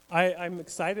I'm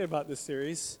excited about this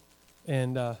series,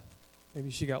 and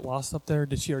maybe she got lost up there.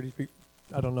 Did she already?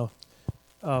 I don't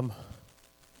know.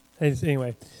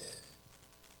 Anyway,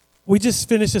 we just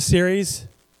finished a series,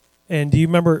 and do you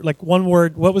remember, like, one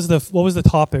word? What was the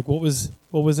topic? What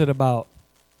was it about?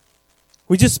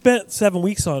 We just spent 7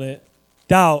 weeks on it.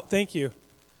 Doubt. Thank you.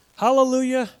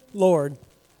 Hallelujah, Lord.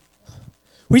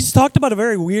 We just talked about a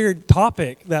very weird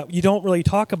topic that you don't really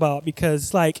talk about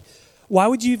because, like, why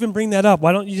would you even bring that up?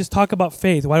 Why don't you just talk about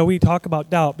faith? Why do we talk about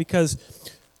doubt? Because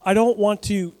I don't want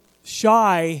to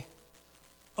shy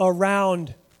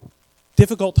around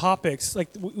difficult topics. Like,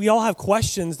 we all have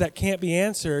questions that can't be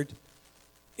answered,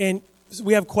 and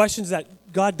we have questions that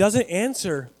God doesn't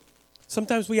answer.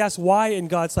 Sometimes we ask why, and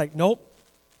God's like, nope,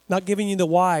 not giving you the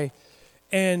why.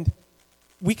 And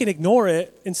we can ignore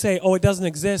it and say, oh, it doesn't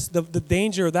exist. The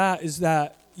danger of that is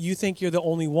that you think you're the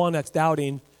only one that's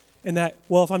doubting, and that,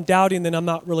 well, if I'm doubting, then I'm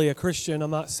not really a Christian, I'm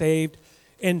not saved.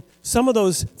 And some of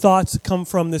those thoughts come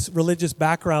from this religious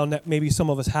background that maybe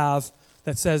some of us have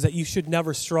that says that you should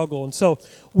never struggle. And so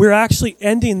we're actually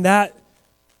ending that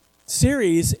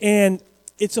series, and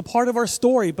it's a part of our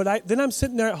story. But then I'm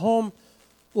sitting there at home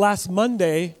last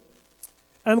Monday,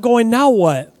 and I'm going, now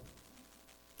what?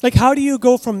 Like, how do you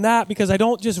go from that? Because I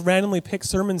don't just randomly pick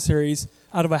sermon series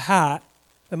out of a hat.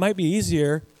 That might be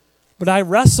easier. But I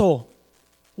wrestle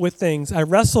with things. I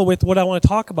wrestle with what I want to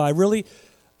talk about.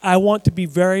 I want to be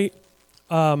very,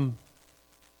 I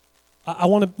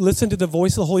want to listen to the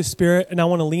voice of the Holy Spirit, and I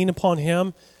want to lean upon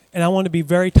Him, and I want to be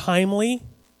very timely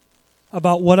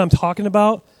about what I'm talking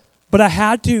about. But I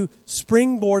had to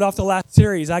springboard off the last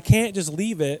series. I can't just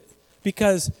leave it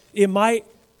because it might,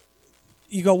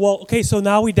 you go, well, okay, so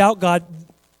now we doubt God.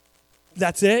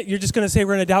 That's it? You're just going to say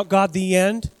we're going to doubt God, the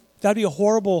end? That would be a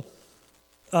horrible,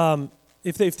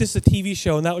 if this is a TV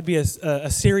show and that would be a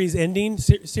series ending,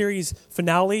 series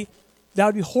finale, that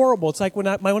would be horrible. It's like one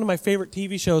of my favorite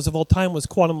TV shows of all time was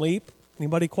Quantum Leap.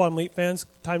 Anybody Quantum Leap fans?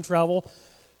 Time travel.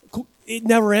 It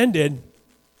never ended.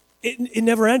 It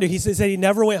never ended. He said he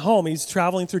never went home. He's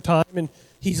traveling through time, and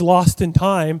he's lost in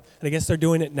time. And I guess they're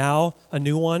doing it now, a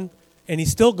new one, and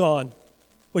he's still gone.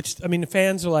 Which, I mean, the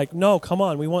fans are like, no, come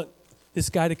on, we want this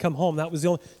guy to come home. That was the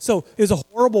only. So it was a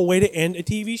horrible way to end a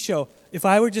TV show. If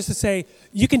I were just to say,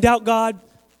 you can doubt God,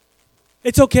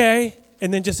 it's okay,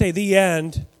 and then just say the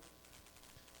end,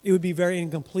 it would be very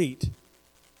incomplete.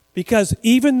 Because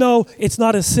even though it's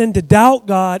not a sin to doubt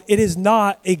God, it is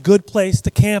not a good place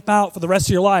to camp out for the rest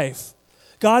of your life.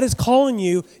 God is calling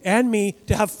you and me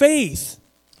to have faith,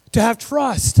 to have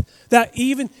trust, that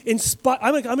even in spite,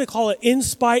 I'm going to call it in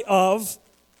spite of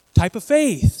type of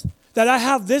faith. That I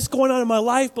have this going on in my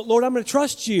life, but Lord, I'm going to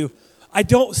trust you. I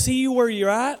don't see you where you're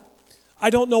at. I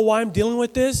don't know why I'm dealing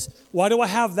with this. Why do I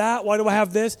have that? Why do I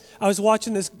have this? I was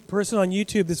watching this person on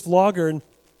YouTube, this vlogger, and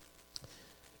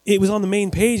it was on the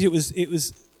main page. It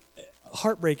was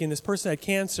heartbreaking. This person had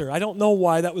cancer. I don't know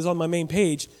why that was on my main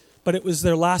page, but it was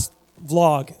their last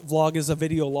vlog. Vlog is a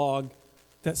video log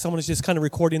that someone is just kind of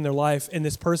recording their life, and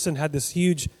this person had this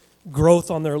huge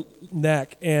growth on their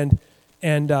neck, and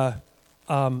that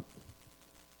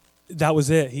was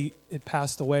it. It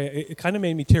passed away. It kind of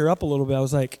made me tear up a little bit. I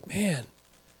was like, man,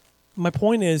 my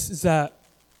point is that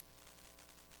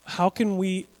how can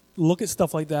we look at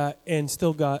stuff like that and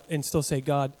still say,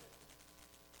 God,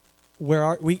 where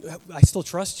are we? I still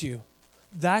trust you.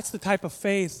 That's the type of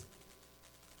faith,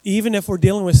 even if we're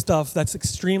dealing with stuff that's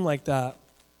extreme like that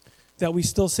we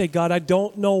still say, God, I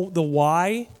don't know the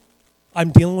why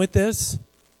I'm dealing with this,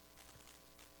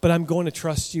 but I'm going to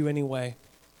trust you anyway.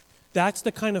 That's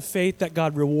the kind of faith that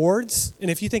God rewards.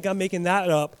 And if you think I'm making that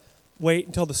up, wait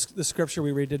until the scripture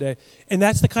we read today. And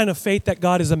that's the kind of faith that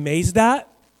God is amazed at.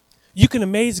 You can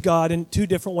amaze God in two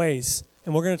different ways.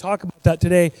 And we're going to talk about that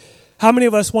today. How many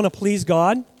of us want to please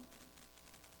God?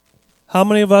 How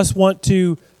many of us want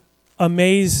to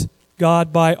amaze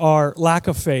God by our lack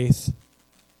of faith?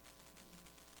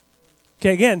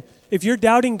 Okay, again, if you're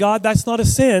doubting God, that's not a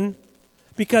sin.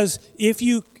 Because if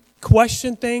you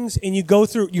question things and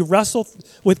you wrestle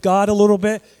with God a little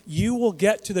bit, you will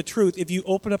get to the truth. If you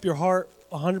open up your heart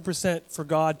 100% for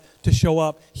God to show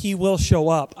up, He will show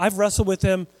up. I've wrestled with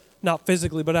Him, not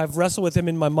physically, but I've wrestled with Him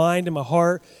in my mind and my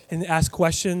heart and asked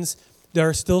questions. There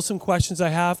are still some questions I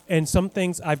have, and some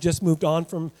things I've just moved on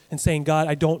from and saying, God,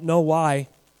 I don't know why,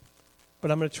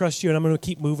 but I'm going to trust you and I'm going to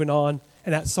keep moving on.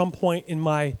 And at some point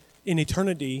in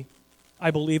eternity, I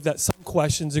believe that some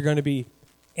questions are going to be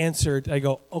answered. I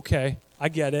go, okay, I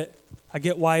get it. I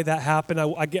get why that happened.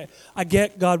 I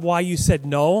get, God, why you said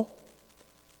no.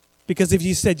 Because if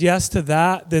you said yes to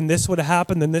that, then this would have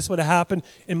happened, then this would have happened,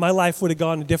 and my life would have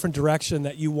gone a different direction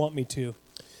that you want me to.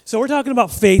 So we're talking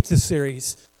about faith this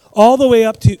series, all the way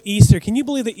up to Easter. Can you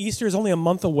believe that Easter is only a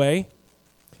month away?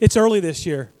 It's early this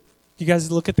year. You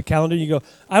guys look at the calendar and you go,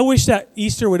 I wish that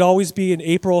Easter would always be in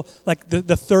April, like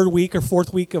the third week or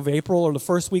fourth week of April or the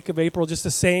first week of April, just the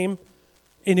same.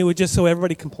 And it would just so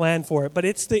everybody can plan for it. But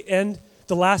it's the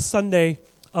last Sunday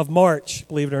of March,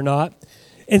 believe it or not.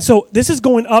 And so this is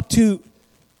going up to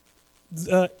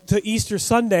Easter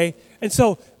Sunday. And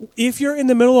so if you're in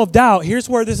the middle of doubt, here's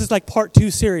where this is like part 2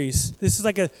 series. This is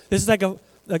like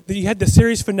you had the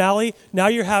series finale. Now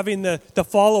you're having the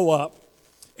follow-up.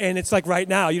 And it's like right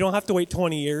now. You don't have to wait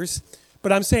 20 years.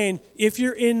 But I'm saying, if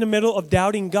you're in the middle of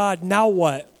doubting God, now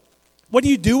what? What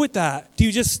do you do with that? Do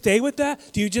you just stay with that?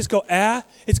 Do you just go,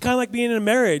 It's kind of like being in a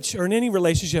marriage or in any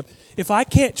relationship. If I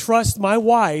can't trust my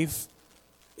wife,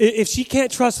 if she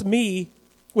can't trust me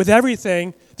with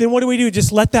everything, then what do?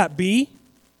 Just let that be?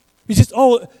 You just,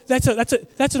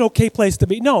 that's an okay place to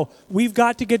be. No, we've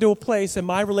got to get to a place in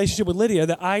my relationship with Lydia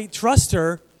that I trust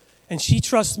her and she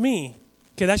trusts me.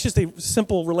 Okay, that's just a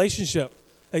simple relationship.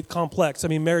 Complex. I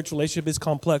mean, marriage relationship is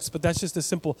complex, but that's just a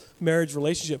simple marriage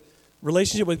relationship.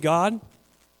 Relationship with God,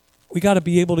 we got to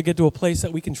be able to get to a place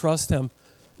that we can trust Him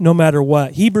no matter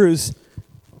what. Hebrews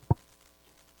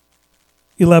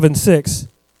 11:6.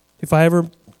 If I ever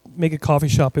make a coffee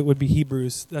shop, it would be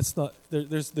Hebrews. That's not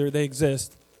they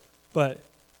exist, but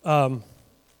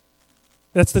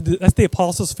that's the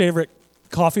apostles' favorite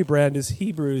coffee brand is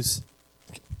Hebrews.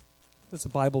 That's a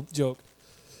Bible joke.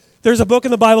 There's a book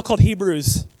in the Bible called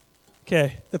Hebrews.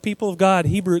 Okay, the people of God,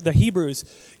 the Hebrews.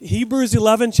 Hebrews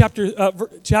 11, chapter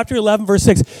 11, verse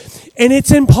 6. And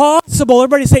it's impossible.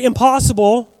 Everybody say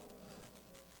impossible.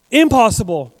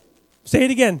 Impossible. Say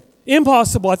it again.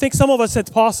 Impossible. I think some of us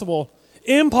said possible.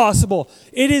 Impossible.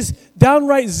 It is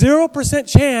downright 0%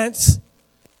 chance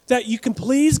that you can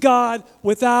please God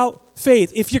without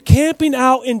faith. If you're camping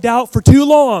out in doubt for too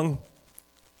long,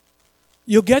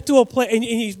 you'll get to a place, and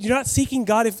you're not seeking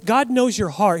God. If God knows your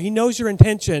heart, He knows your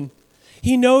intention.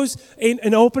 He knows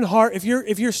an open heart. If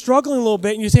you're struggling a little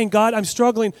bit and you're saying, God, I'm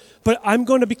struggling, but I'm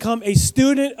going to become a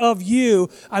student of you.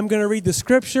 I'm going to read the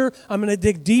Scripture. I'm going to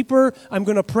dig deeper. I'm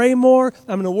going to pray more.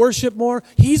 I'm going to worship more.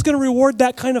 He's going to reward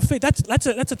that kind of faith. That's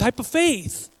a type of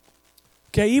faith.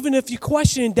 Okay, even if you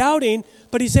question and doubting,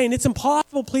 but He's saying it's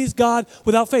impossible to please God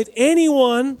without faith.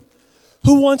 Anyone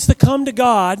who wants to come to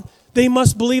God, they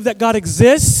must believe that God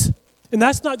exists, and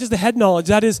that's not just the head knowledge.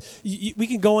 That is, we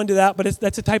can go into that, but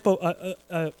that's a type of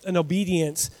an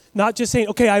obedience. Not just saying,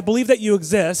 okay, I believe that you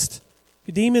exist.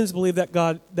 The demons believe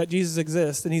that Jesus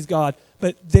exists and He's God,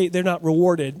 but they're not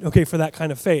rewarded, okay, for that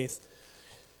kind of faith.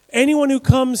 Anyone who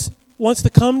wants to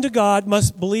come to God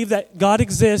must believe that God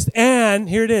exists, and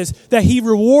here it is, that He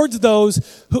rewards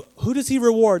those. Who does He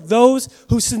reward? Those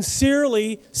who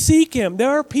sincerely seek Him. There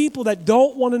are people that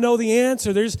don't want to know the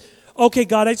answer. Okay,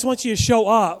 God, I just want you to show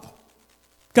up.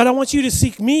 God, I want you to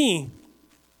seek me.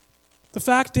 The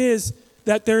fact is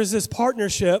that there's this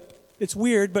partnership. It's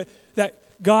weird, but that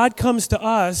God comes to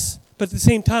us, but at the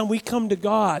same time, we come to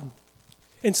God.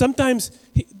 And sometimes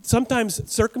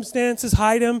circumstances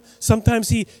hide Him. Sometimes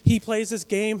He plays this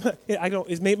game.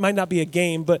 It might not be a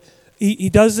game, but He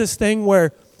does this thing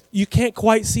where you can't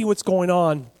quite see what's going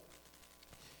on.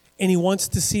 And He wants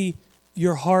to see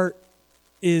your heart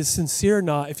is sincere or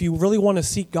not, if you really want to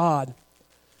seek God.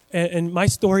 And my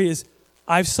story is,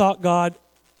 I've sought God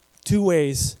 2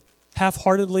 ways.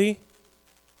 Half-heartedly.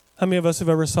 How many of us have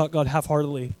ever sought God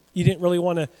half-heartedly? You didn't really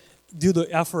want to do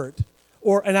the effort.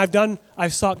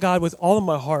 I've sought God with all of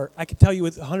my heart. I can tell you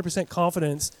with 100%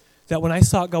 confidence that when I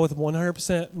sought God with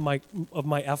 100% of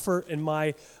my effort and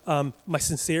my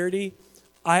sincerity,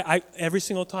 I every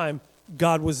single time,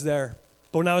 God was there.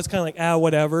 But when I was kind of like,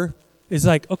 whatever, it's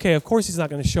like, okay, of course He's not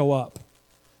going to show up.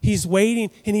 He's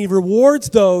waiting, and He rewards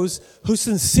those who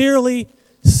sincerely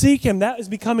seek Him. That is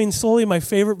becoming slowly my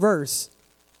favorite verse,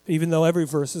 even though every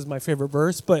verse is my favorite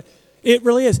verse, but it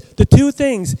really is. The 2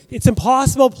 things, it's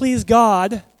impossible to please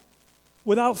God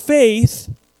without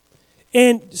faith,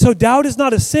 and so doubt is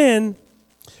not a sin,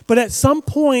 but at some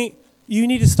point, you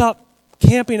need to stop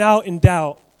camping out in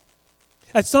doubt.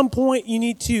 At some point,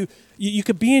 you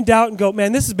could be in doubt and go,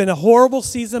 man, this has been a horrible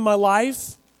season of my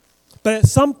life. But at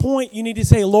some point, you need to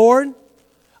say, Lord,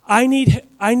 I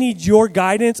need your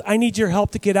guidance. I need your help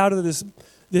to get out of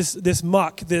this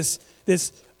muck, this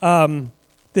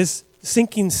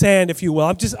sinking sand, if you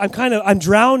will. I'm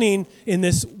drowning in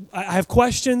this. I have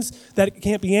questions that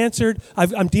can't be answered.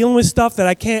 I'm dealing with stuff that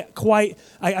I can't quite.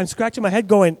 I'm scratching my head,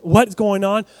 going, what's going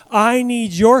on? I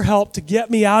need your help to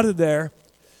get me out of there,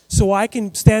 so I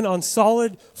can stand on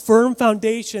solid, firm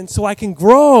foundation, so I can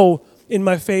grow in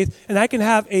my faith, and I can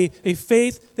have a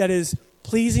faith that is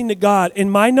pleasing to God.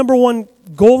 And my number one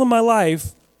goal in my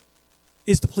life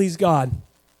is to please God.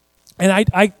 And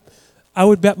I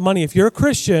would bet money, if you're a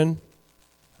Christian,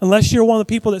 unless you're one of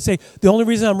the people that say, the only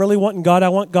reason I'm really wanting God, I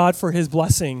want God for his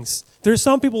blessings. There's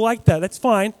some people like that. That's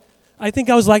fine. I think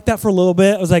I was like that for a little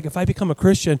bit. I was like, if I become a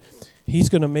Christian, he's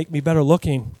going to make me better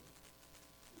looking.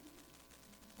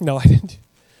 No, I didn't.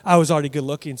 I was already good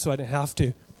looking, so I didn't have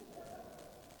to.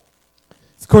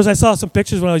 Of course, I saw some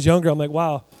pictures when I was younger. I'm like,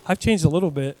 wow, I've changed a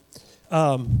little bit.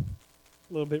 A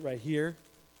little bit right here,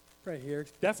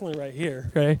 definitely right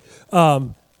here, okay?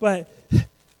 But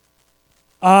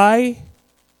I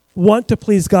want to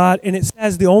please God, and it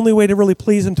says the only way to really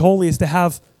please him totally is to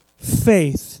have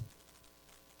faith.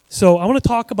 So I want to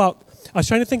talk about, I was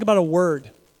trying to think about a word.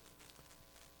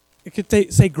 It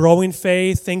could say growing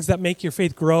faith, things that make your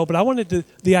faith grow, but I wanted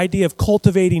the idea of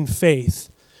cultivating faith.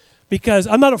 Because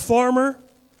I'm not a farmer.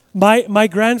 My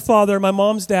grandfather, my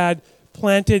mom's dad,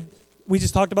 planted, we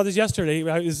just talked about this yesterday,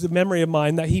 it was a memory of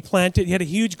mine, that he had a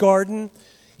huge garden.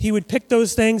 He would pick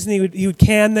those things and he would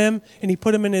can them, and he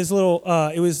put them in his little,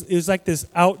 it was like this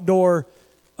outdoor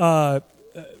room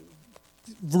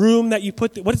that you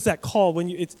put, what is that called?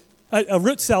 It's a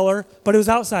root cellar, but it was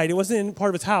outside. It wasn't in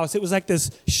part of his house. It was like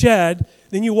this shed.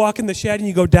 Then you walk in the shed and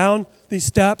you go down these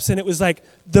steps, and it was like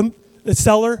the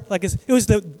cellar, like it was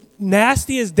the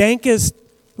nastiest, dankest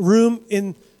room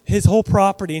in his whole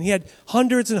property, and he had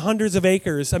hundreds and hundreds of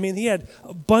acres. I mean, he had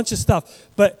a bunch of stuff.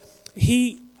 But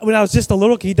when I was just a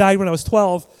little kid, he died when I was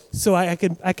 12, so I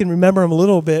can remember him a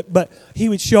little bit. But he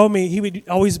would show me. He would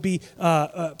always be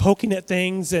poking at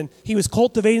things, and he was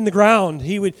cultivating the ground.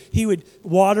 He would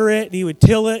water it. He would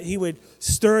till it. He would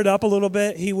stir it up a little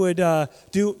bit. He would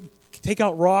take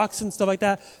out rocks and stuff like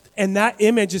that. And that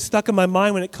image is stuck in my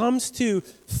mind. When it comes to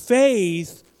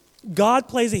faith, God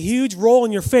plays a huge role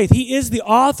in your faith. He is the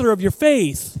author of your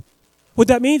faith. What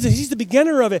that means is he's the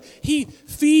beginner of it. He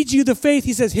feeds you the faith.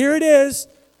 He says, here it is.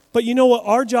 But you know what?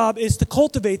 Our job is to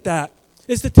cultivate that,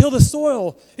 is to till the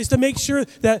soil, is to make sure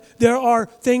that there are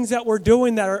things that we're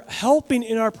doing that are helping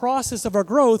in our process of our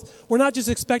growth. We're not just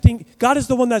expecting, God is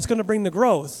the one that's going to bring the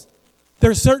growth.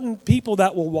 There are certain people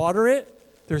that will water it.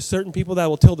 There are certain people that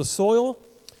will till the soil.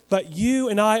 But you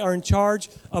and I are in charge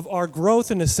of our growth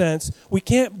in a sense. We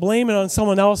can't blame it on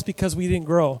someone else because we didn't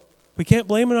grow. We can't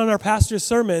blame it on our pastor's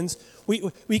sermons. We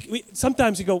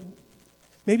sometimes you go,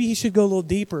 maybe he should go a little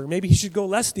deeper. Maybe he should go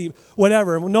less deep.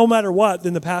 Whatever. No matter what,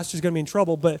 then the pastor's going to be in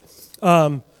trouble. But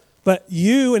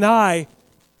you and I,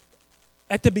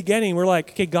 at the beginning, we're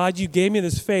like, okay, God, you gave me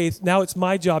this faith. Now it's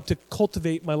my job to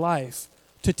cultivate my life,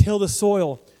 to till the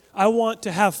soil. I want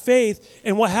to have faith.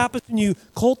 And what happens when you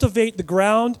cultivate the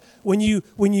ground, when you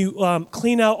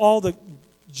clean out all the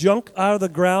junk out of the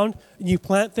ground and you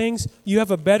plant things, you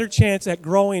have a better chance at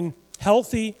growing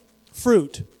healthy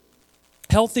fruit,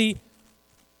 healthy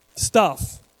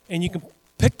stuff. And you can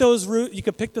pick those roots, you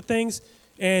can pick the things,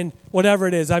 and whatever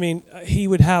it is. I mean, he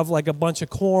would have like a bunch of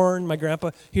corn. My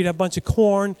grandpa, he'd have a bunch of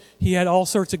corn. He had all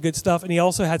sorts of good stuff, and he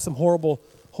also had some horrible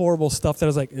stuff that I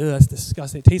was like, ew, that's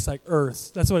disgusting. It tastes like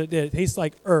earth. That's what it did. It tastes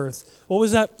like earth. What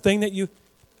was that thing that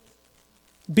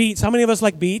beets. How many of us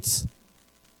like beets?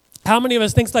 How many of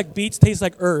us thinks like beets taste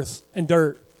like earth and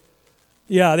dirt?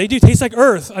 Yeah, they do taste like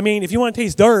earth. I mean, if you want to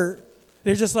taste dirt,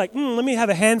 they're just like, let me have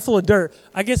a handful of dirt.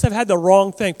 I guess I've had the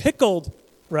wrong thing. Pickled,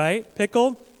 right?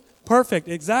 Pickled? Perfect,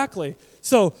 exactly.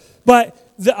 So, but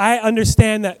I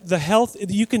understand that the health,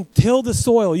 you can till the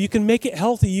soil. You can make it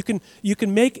healthy. You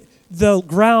can make the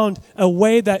ground a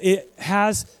way that it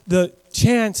has the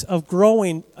chance of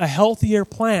growing a healthier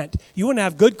plant. You want to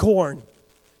have good corn.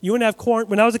 You want to have corn.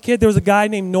 When I was a kid, there was a guy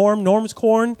named Norm. Norm's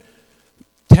corn,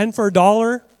 10 for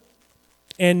 $1.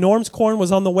 And Norm's corn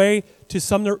was on the way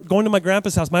to going to my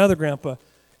grandpa's house, my other grandpa.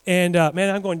 And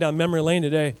man, I'm going down memory lane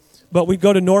today. But we'd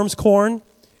go to Norm's corn,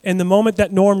 and the moment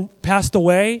that Norm passed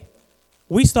away,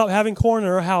 we stopped having corn in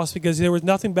our house because there was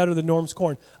nothing better than Norm's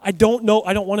corn. I don't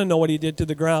want to know what he did to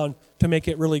the ground to make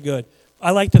it really good.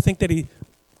 I like to think that he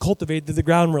cultivated the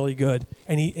ground really good,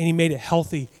 and he made it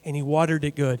healthy, and he watered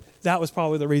it good. That was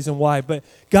probably the reason why. But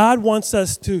God wants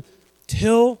us to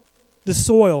till the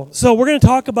soil. So we're going to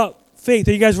talk about faith.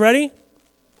 Are you guys ready?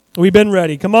 We've been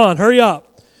ready. Come on, hurry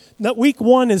up. Now, week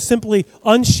 1 is simply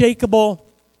unshakable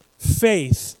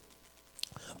faith.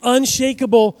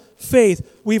 Unshakable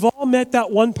faith. We've all met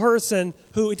that one person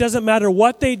who, it doesn't matter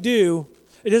what they do,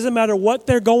 it doesn't matter what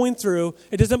they're going through,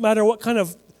 it doesn't matter what kind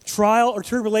of trial or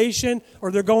tribulation,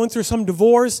 or they're going through some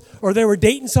divorce, or they were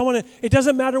dating someone, it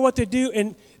doesn't matter what they do,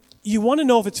 and you want to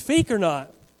know if it's fake or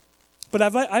not. But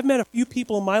I've met a few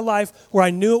people in my life where I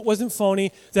knew it wasn't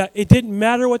phony, that it didn't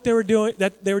matter what they were doing,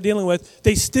 that they were dealing with.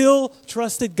 They still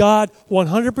trusted God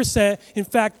 100%. In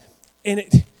fact, and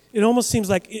it almost seems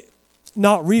like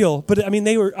not real, but I mean,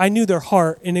 I knew their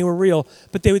heart and they were real.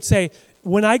 But they would say,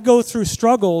 when I go through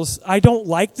struggles, I don't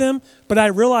like them, but I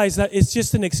realize that it's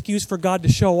just an excuse for God to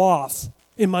show off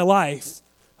in my life,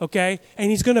 okay? And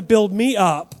he's going to build me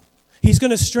up. He's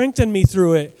going to strengthen me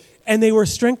through it. And they were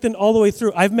strengthened all the way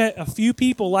through. I've met a few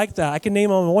people like that. I can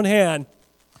name on one hand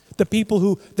the people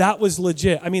who that was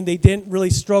legit. I mean, they didn't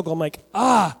really struggle. I'm like,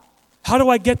 how do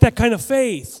I get that kind of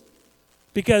faith?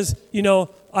 Because,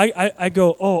 I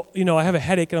go, I have a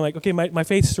headache. And I'm like, okay, my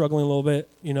faith's struggling a little bit,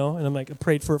 And I'm like, I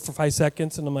prayed for 5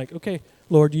 seconds. And I'm like, okay,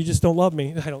 Lord, you just don't love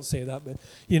me. I don't say that,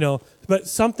 but, But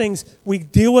some things, we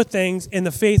deal with things, and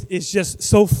the faith is just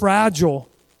so fragile.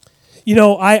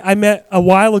 I met a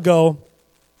while ago,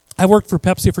 I worked for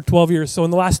Pepsi for 12 years. So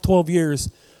in the last 12 years,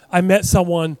 I met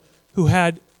someone who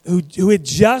had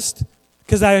just,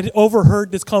 because I had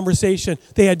overheard this conversation,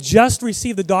 they had just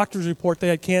received the doctor's report they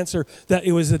had cancer, that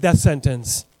it was a death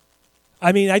sentence.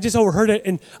 I mean, I just overheard it,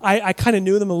 and I kind of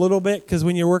knew them a little bit, because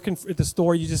when you're working at the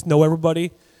store, you just know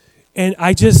everybody. And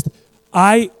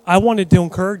I wanted to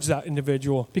encourage that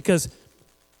individual, because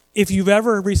if you've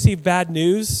ever received bad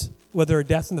news, whether a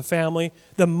death in the family,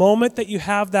 the moment that you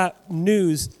have that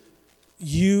news,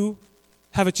 you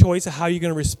have a choice of how you're going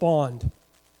to respond.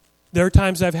 There are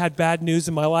times I've had bad news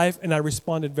in my life and I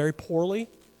responded very poorly,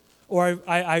 or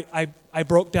I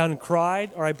broke down and cried,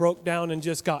 or I broke down and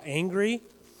just got angry.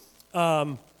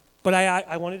 But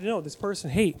I wanted to know this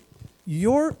person, hey,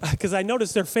 because I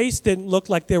noticed their face didn't look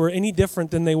like they were any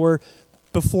different than they were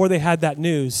before they had that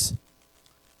news.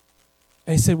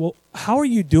 And I said, well, how are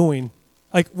you doing?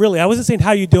 Like, really, I wasn't saying,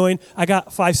 how you doing? I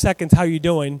got 5 seconds, how you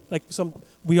doing? Like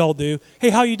we all do. Hey,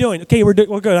 how you doing? Okay, we're good.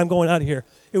 I'm going out of here.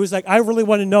 It was like, I really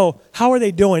want to know, how are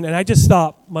they doing? And I just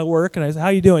stopped my work, and I said, how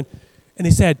you doing? And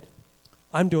they said,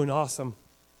 I'm doing awesome.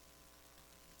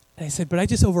 And I said, but I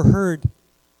just overheard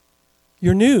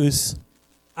your news.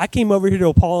 I came over here to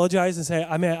apologize and say,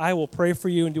 I will pray for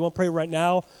you. And do you want to pray right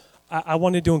now? I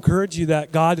wanted to encourage you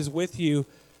that God is with you.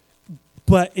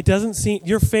 But it doesn't seem,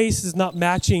 your face is not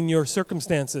matching your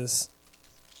circumstances.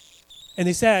 And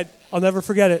they said, I'll never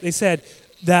forget it, they said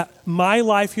that my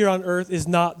life here on earth is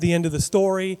not the end of the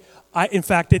story. In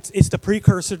fact, it's the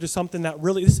precursor to something that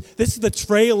really, this is the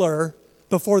trailer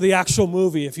before the actual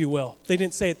movie, if you will. They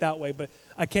didn't say it that way, but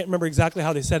I can't remember exactly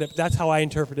how they said it, but that's how I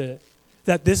interpreted it.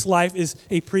 That this life is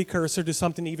a precursor to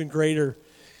something even greater.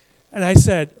 And I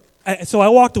said, so I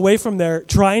walked away from there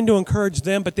trying to encourage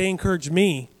them, but they encouraged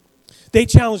me. They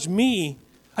challenged me.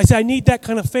 I said, I need that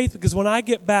kind of faith, because when I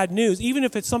get bad news, even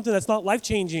if it's something that's not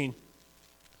life-changing,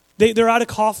 they're out of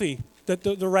coffee,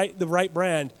 the right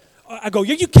brand. I go, are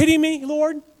you kidding me,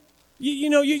 Lord?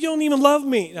 You don't even love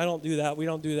me. I don't do that. We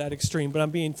don't do that extreme, but I'm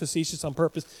being facetious on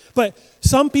purpose. But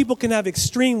some people can have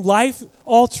extreme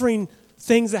life-altering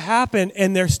things that happen,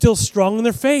 and they're still strong in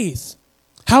their faith.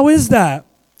 How is that?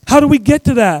 How do we get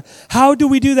to that? How do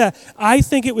we do that? I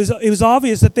think it was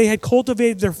obvious that they had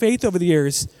cultivated their faith over the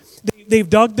years. They've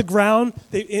dug the ground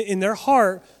in their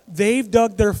heart. They've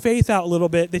dug their faith out a little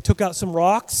bit. They took out some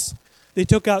rocks. They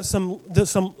took out some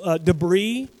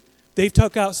debris. They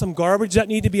took out some garbage that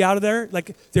needed to be out of there.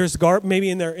 Like there's maybe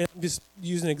in there. Just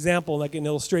use an example, like an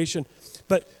illustration.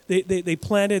 But they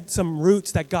planted some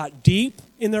roots that got deep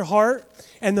in their heart.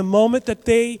 And the moment that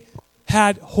they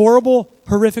had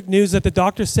horrific news that the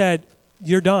doctor said,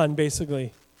 you're done,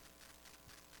 basically.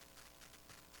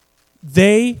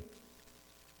 It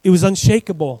was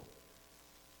unshakable.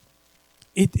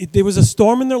 There was a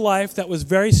storm in their life that was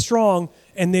very strong,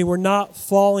 and they were not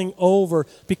falling over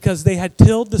because they had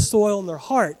tilled the soil in their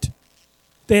heart.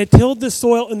 They had tilled the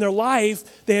soil in their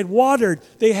life. They had watered.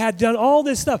 They had done all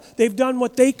this stuff. They've done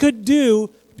what they could do,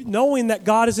 knowing that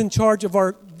God is in charge of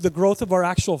the growth of our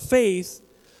actual faith.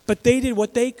 But they did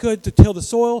what they could to till the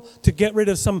soil, to get rid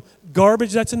of some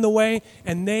garbage that's in the way,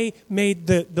 and they made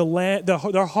the land,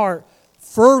 their heart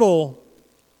fertile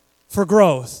for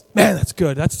growth. Man, that's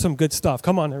good. That's some good stuff.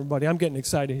 Come on, everybody. I'm getting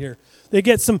excited here.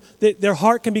 Their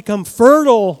heart can become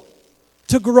fertile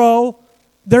to grow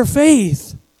their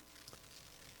faith.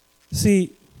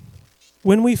 See,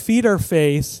 when we feed our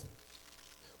faith,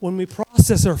 when we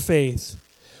process our faith,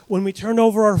 when we turn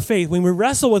over our faith, when we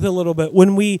wrestle with it a little bit,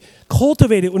 when we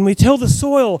cultivate it, when we till the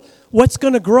soil, what's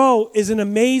going to grow is an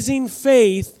amazing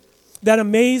faith that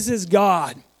amazes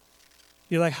God.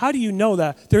 You're like, how do you know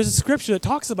that? There's a scripture that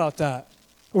talks about that.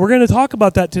 We're going to talk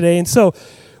about that today. And so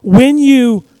when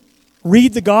you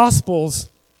read the Gospels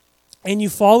and you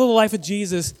follow the life of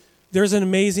Jesus,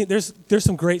 there's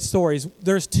some great stories.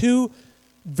 There's two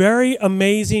very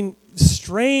amazing,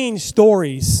 strange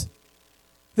stories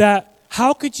that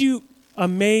how could you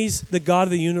amaze the God of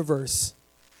the universe?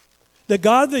 The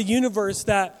God of the universe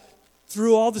that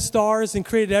threw all the stars and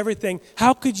created everything,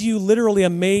 how could you literally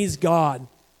amaze God?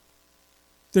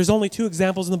 There's only two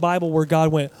examples in the Bible where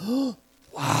God went, oh,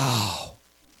 wow.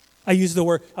 I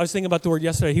was thinking about the word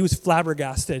yesterday. He was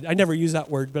flabbergasted. I never use that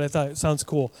word, but I thought it sounds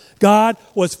cool. God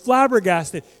was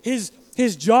flabbergasted. His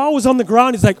jaw was on the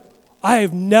ground. He's like, I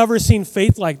have never seen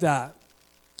faith like that.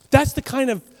 That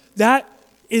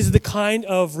is the kind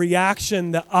of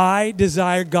reaction that I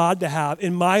desire God to have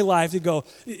in my life, to go,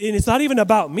 and it's not even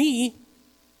about me.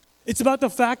 It's about the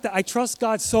fact that I trust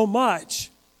God so much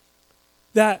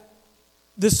that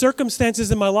the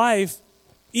circumstances in my life,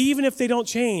 even if they don't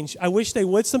change, I wish they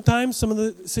would sometimes, some of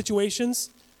the situations.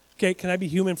 Okay, can I be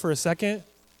human for a second?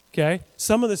 Okay,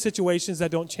 some of the situations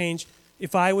that don't change,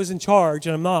 if I was in charge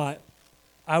and I'm not,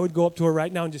 I would go up to her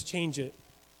right now and just change it.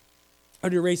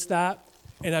 I'd erase that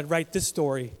and I'd write this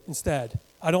story instead.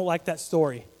 I don't like that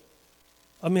story.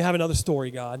 I'm going to have another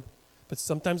story, God. But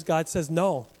sometimes God says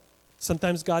no.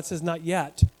 Sometimes God says not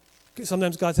yet.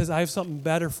 Sometimes God says, I have something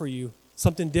better for you,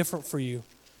 something different for you.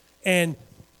 And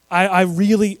I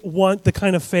really want the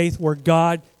kind of faith where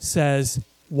God says,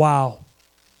 wow,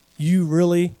 you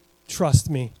really trust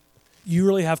me. You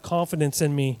really have confidence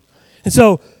in me. And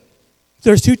so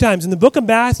there's two times. In the book of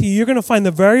Matthew, you're going to find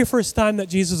the very first time that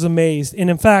Jesus was amazed. And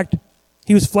in fact,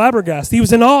 he was flabbergasted. He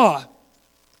was in awe.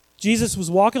 Jesus was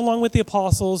walking along with the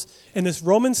apostles, and this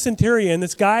Roman centurion,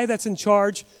 this guy that's in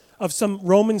charge of some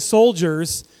Roman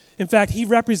soldiers, in fact, he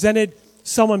represented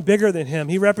someone bigger than him.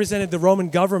 He represented the Roman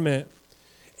government.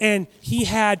 And he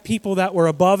had people that were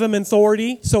above him in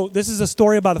authority. So this is a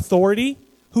story about authority.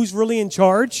 Who's really in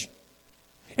charge?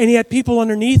 And he had people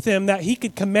underneath him that he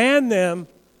could command them,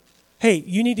 hey,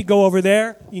 you need to go over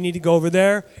there. You need to go over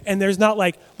there. And there's not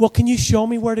like, well, can you show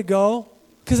me where to go?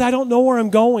 Because I don't know where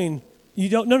I'm going. You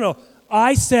don't? No.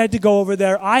 I said to go over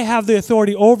there. I have the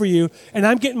authority over you. And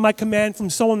I'm getting my command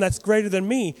from someone that's greater than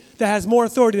me, that has more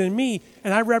authority than me.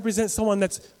 And I represent someone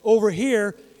that's over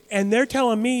here. And they're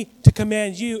telling me to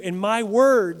command you, and my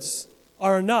words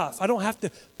are enough. I don't have to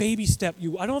baby step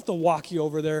you. I don't have to walk you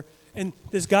over there. And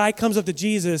this guy comes up to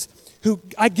Jesus, who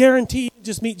I guarantee you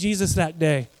just meet Jesus that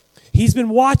day. He's been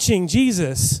watching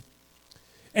Jesus,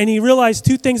 and he realized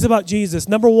two things about Jesus.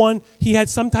 Number one, he had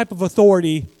some type of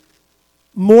authority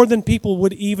more than people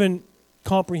would even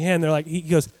comprehend. They're like, he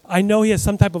goes, I know he has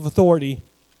some type of authority.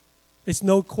 It's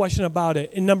no question about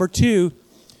it. And number two,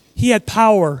 he had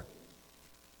power.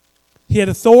 He had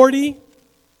authority,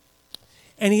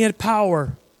 and he had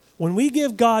power. When we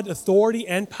give God authority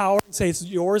and power and say, it's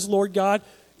yours, Lord God,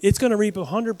 it's going to reap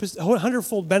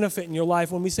 100-fold benefit in your life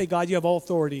when we say, God, you have all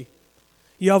authority.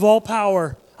 You have all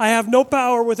power. I have no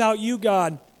power without you,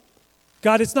 God.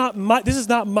 God, this is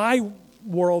not my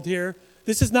world here.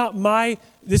 This is not my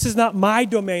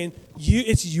domain.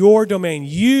 It's your domain.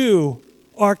 You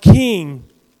are king.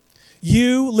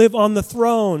 You live on the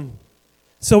throne.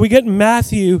 So we get in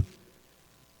Matthew.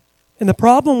 And the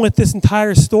problem with this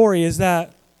entire story is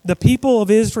that the people of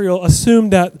Israel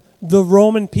assumed that the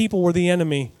Roman people were the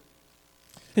enemy.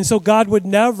 And so God would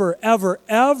never, ever,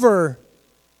 ever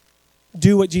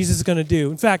do what Jesus is going to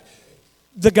do. In fact,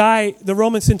 the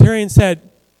Roman centurion said,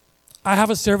 I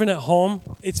have a servant at home.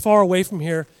 It's far away from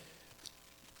here.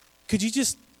 Could you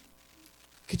just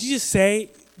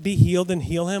say, be healed and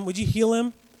heal him? Would you heal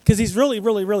him? Because he's really,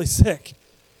 really, really sick.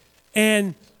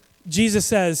 And Jesus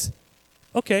says,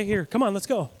 okay, here, come on, let's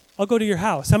go. I'll go to your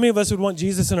house. How many of us would want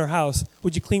Jesus in our house?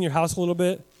 Would you clean your house a little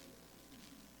bit?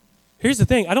 Here's the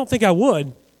thing. I don't think I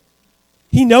would.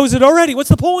 He knows it already. What's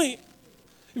the point?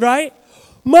 Right?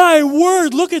 My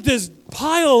word, look at this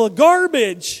pile of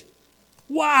garbage.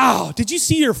 Wow. Did you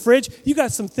see your fridge? You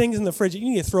got some things in the fridge that you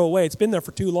need to throw away. It's been there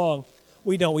for too long.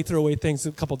 We don't. We threw away things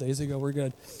a couple days ago. We're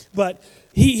good. But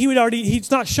he's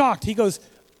not shocked. He goes,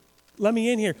 let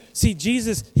me in here. See,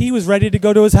 Jesus, he was ready to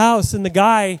go to his house. And the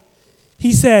guy,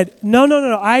 he said, no.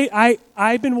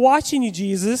 I've been watching you,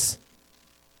 Jesus.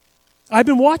 I've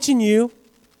been watching you.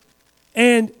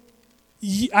 And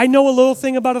I know a little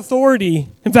thing about authority.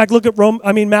 In fact, look at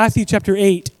Matthew chapter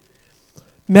 8.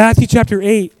 Matthew chapter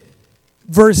 8,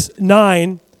 verse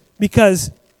 9.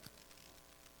 Because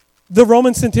the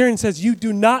Roman centurion says, you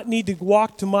do not need to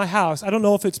walk to my house. I don't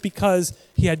know if it's because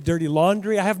he had dirty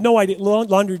laundry. I have no idea.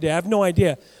 Laundry day. I have no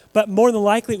idea. But more than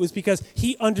likely it was because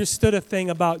he understood a thing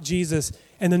about Jesus.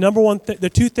 And the number one, the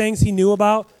two things he knew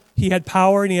about, he had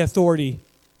power and he had authority.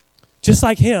 Just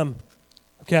like him.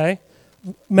 Okay?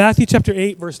 Matthew chapter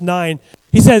 8, verse 9.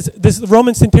 He says, this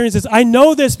Roman centurion says, I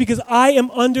know this because I am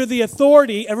under the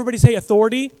authority. Everybody say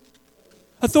authority.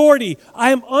 Authority.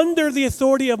 I am under the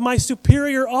authority of my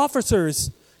superior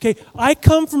officers. Okay, I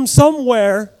come from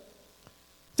somewhere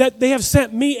that they have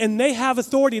sent me and they have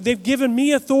authority. They've given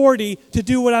me authority to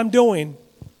do what I'm doing.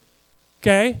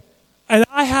 Okay? And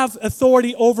I have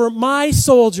authority over my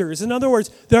soldiers. In other words,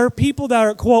 there are people that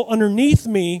are, quote, underneath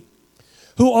me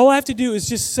who all I have to do is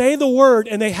just say the word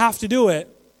and they have to do it.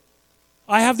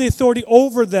 I have the authority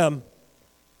over them.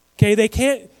 Okay? They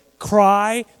can't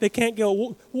cry. They can't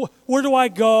go, where do I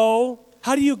go?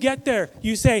 How do you get there?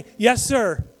 You say, yes,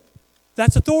 sir.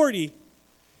 That's authority.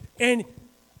 And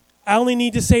I only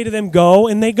need to say to them, go,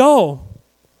 and they go.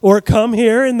 Or come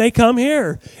here, and they come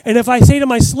here. And if I say to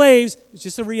my slaves, it's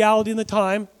just a reality in the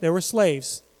time, they were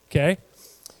slaves, okay?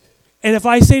 And if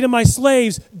I say to my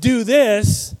slaves, do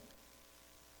this,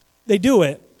 they do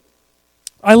it.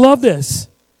 I love this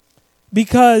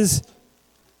because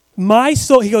my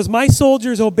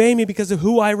soldiers obey me because of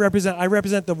who I represent. I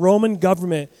represent the Roman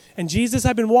government. And Jesus,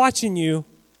 I've been watching you.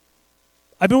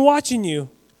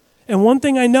 And one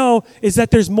thing I know is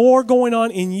that there's more going on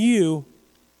in you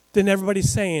than everybody's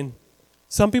saying.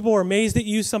 Some people are amazed at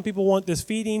you. Some people want this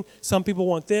feeding. Some people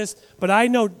want this. But I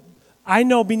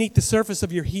know beneath the surface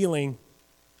of your healing.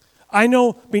 I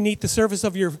know beneath the surface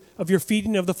of your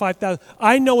feeding of the 5,000.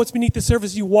 I know what's beneath the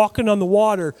surface, you walking on the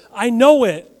water. I know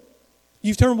it.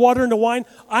 You've turned water into wine.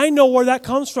 I know where that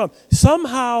comes from.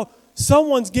 Somehow,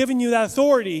 someone's giving you that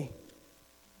authority.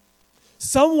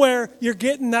 Somewhere, you're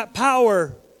getting that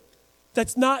power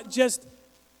that's not just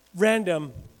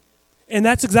random. And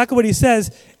that's exactly what he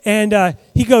says. And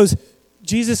he goes,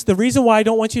 Jesus, the reason why I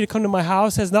don't want you to come to my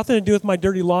house has nothing to do with my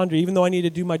dirty laundry, even though I need to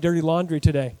do my dirty laundry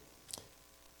today.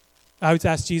 I would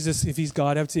ask Jesus if he's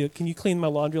God. I would say, can you clean my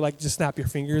laundry? Like just snap your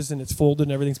fingers and it's folded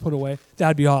and everything's put away.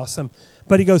 That'd be awesome.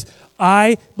 But he goes,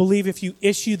 I believe if you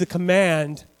issue the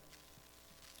command,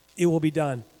 it will be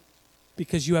done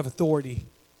because you have authority.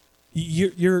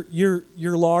 You're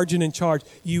large and in charge.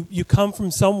 You come from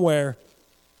somewhere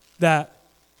that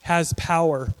has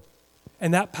power.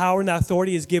 And that power and that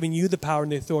authority is giving you the power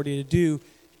and the authority to do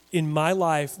in my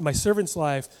life, my servant's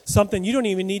life, something you don't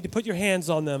even need to put your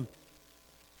hands on them.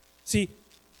 See,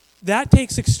 that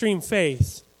takes extreme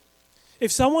faith.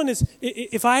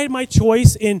 If I had my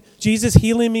choice in Jesus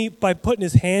healing me by putting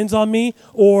his hands on me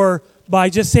or by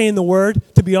just saying the word,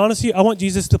 to be honest with you, I want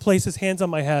Jesus to place his hands on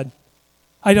my head.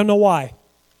 I don't know why.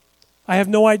 I have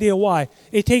no idea why.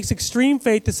 It takes extreme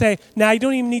faith to say, now you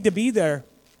don't even need to be there.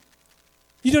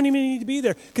 You don't even need to be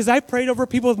there. Because I prayed over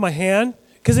people with my hand,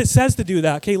 because it says to do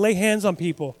that. Okay, lay hands on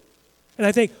people. And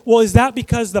I think, well, is that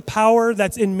because the power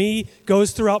that's in me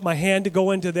goes throughout my hand to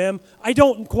go into them? I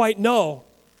don't quite know.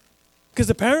 Because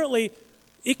apparently,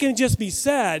 it can just be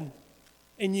said,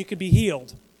 and you can be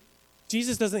healed.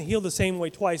 Jesus doesn't heal the same way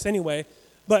twice anyway.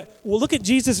 But we'll look at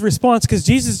Jesus' response, because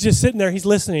Jesus is just sitting there, he's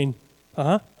listening.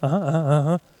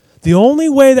 The only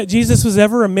way that Jesus was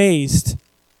ever amazed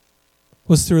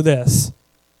was through this.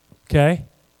 Okay?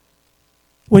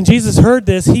 When Jesus heard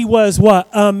this, he was what?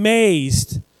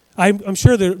 Amazed. I'm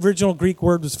sure the original Greek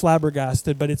word was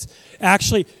flabbergasted, but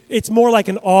it's more like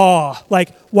an awe.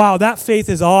 Like, wow, that faith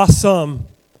is awesome.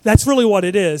 That's really what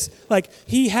it is. Like,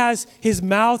 his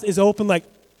mouth is open like,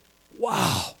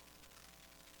 wow.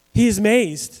 He is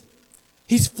amazed.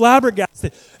 He's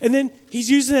flabbergasted. And then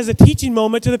he's using it as a teaching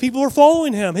moment to the people who are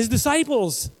following him, his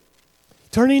disciples.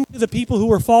 Turning to the people who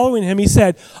were following him, he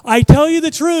said, I tell you the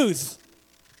truth.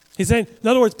 He's saying, in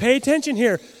other words, pay attention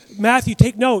here. Matthew,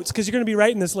 take notes because you're going to be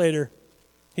writing this later.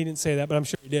 He didn't say that, but I'm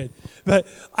sure he did. But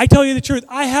I tell you the truth.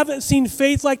 I haven't seen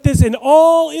faith like this in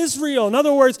all Israel. In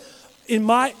other words,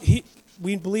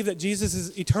 we believe that Jesus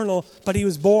is eternal, but he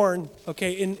was born,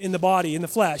 okay, in the body, in the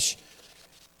flesh.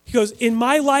 He goes, in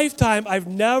my lifetime, I've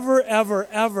never, ever,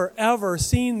 ever, ever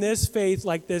seen this faith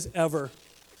like this ever.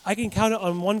 I can count it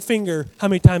on one finger how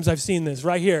many times I've seen this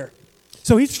right here.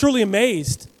 So he's truly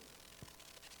amazed.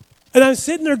 And I'm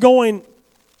sitting there going,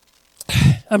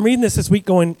 I'm reading this week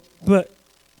going, but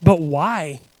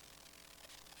why?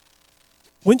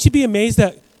 Wouldn't you be amazed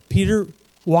that Peter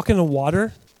walking on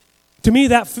water? To me,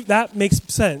 that makes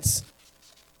sense.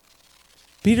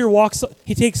 Peter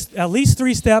he takes at least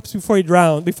 3 steps before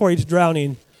he's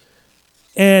drowning.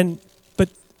 But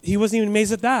he wasn't even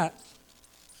amazed at that.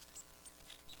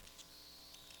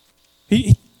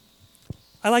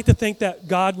 I like to think that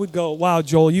God would go, wow,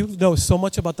 Joel, you know so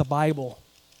much about the Bible.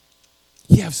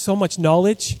 You have so much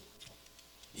knowledge.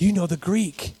 You know the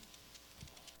Greek.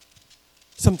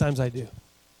 Sometimes I do.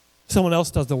 Someone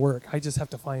else does the work. I just have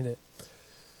to find it.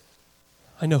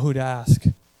 I know who to ask.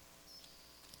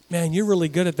 Man, you're really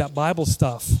good at that Bible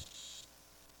stuff.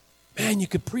 Man, you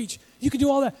could preach. You could do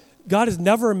all that. God is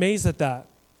never amazed at that.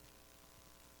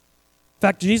 In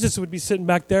fact, Jesus would be sitting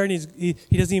back there and he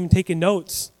doesn't even take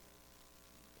notes.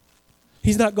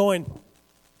 He's not going,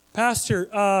 Pastor,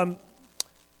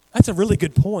 that's a really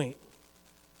good point.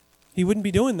 He wouldn't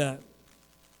be doing that.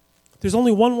 There's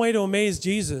only one way to amaze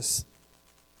Jesus.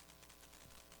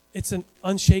 It's an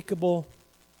unshakable,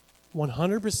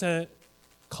 100%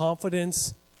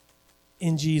 confidence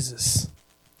in Jesus.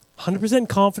 100%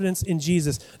 confidence in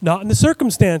Jesus. Not in the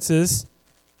circumstances,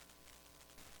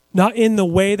 not in the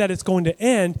way that it's going to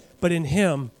end, but in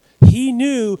Him. He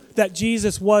knew that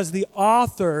Jesus was the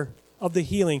author of the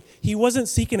healing. He wasn't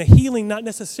seeking a healing, not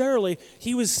necessarily.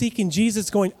 He was seeking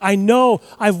Jesus going, I know,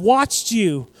 I've watched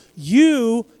you.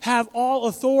 You have all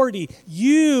authority.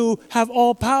 You have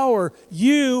all power.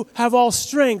 You have all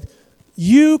strength.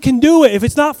 You can do it. If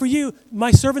it's not for you, my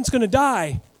servant's going to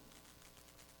die.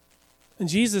 And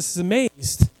Jesus is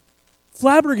amazed,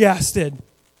 flabbergasted.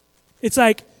 It's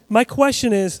like, my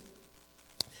question is,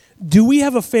 do we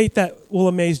have a faith that will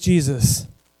amaze Jesus?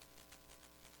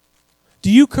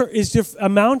 Is the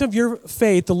amount of your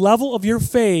faith, the level of your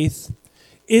faith,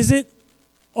 is it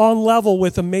on level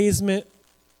with amazement,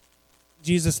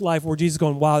 Jesus' life, where Jesus is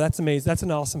going, wow, that's amazing. That's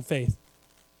an awesome faith.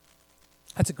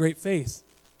 That's a great faith.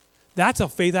 That's a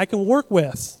faith I can work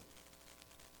with.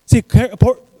 See,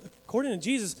 according to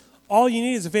Jesus, all you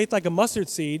need is a faith like a mustard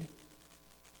seed.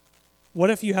 What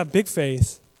if you have big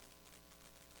faith?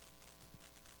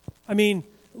 I mean,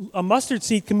 a mustard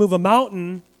seed can move a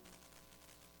mountain.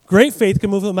 Great faith can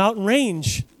move a mountain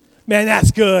range. Man,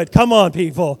 that's good. Come on,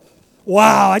 people.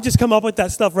 Wow, I just come up with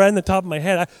that stuff right on the top of my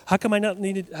head. How come I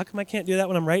can't do that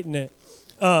when I'm writing it?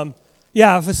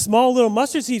 If a small little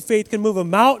mustard seed faith can move a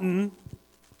mountain,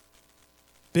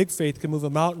 big faith can move a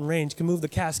mountain range, can move the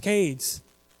Cascades.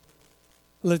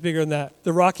 A little bigger than that.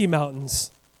 The Rocky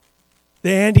Mountains. The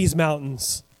Andes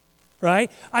Mountains.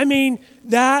 Right? I mean,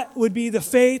 that would be the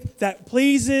faith that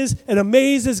pleases and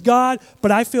amazes God,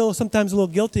 but I feel sometimes a little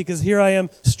guilty because here I am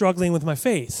struggling with my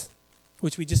faith,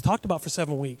 which we just talked about for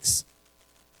 7 weeks.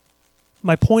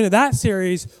 My point of that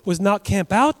series was not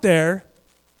camp out there,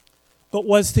 but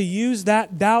was to use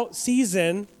that doubt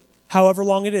season, however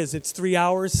long it is. It's 3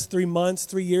 hours, 3 months,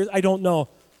 3 years, I don't know.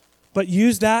 But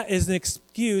use that as an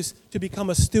excuse to become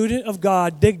a student of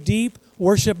God, dig deep,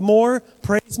 worship more,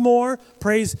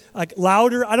 praise like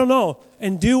louder, I don't know,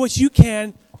 and do what you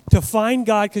can to find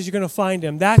God because you're going to find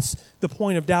Him. That's the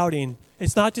point of doubting.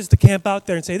 It's not just to camp out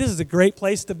there and say, this is a great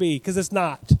place to be, because it's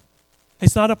not.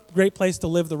 It's not a great place to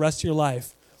live the rest of your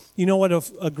life. You know what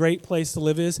a great place to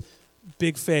live is?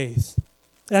 Big faith.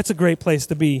 That's a great place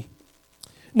to be.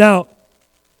 Now,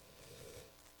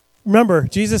 remember,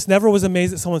 Jesus never was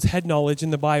amazed at someone's head knowledge in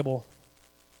the Bible.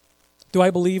 Do I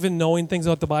believe in knowing things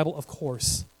about the Bible? Of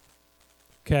course.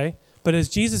 Okay? But has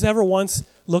Jesus ever once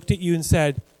looked at you and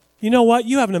said, you know what?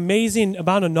 You have an amazing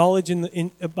amount of knowledge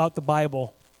about the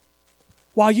Bible.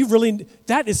 Wow,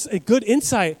 that is a good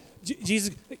insight.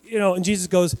 Jesus, and Jesus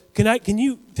goes, can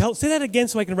you say that again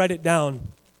so I can write it down?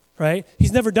 Right?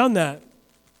 He's never done that.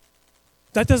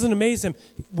 That doesn't amaze him.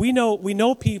 We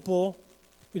know people.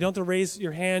 We don't have to raise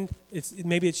your hand.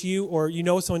 Maybe it's you, or you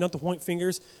know someone. You don't have to point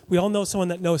fingers. We all know someone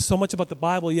that knows so much about the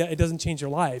Bible, yet it doesn't change their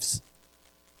lives.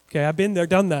 Okay, I've been there,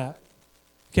 done that.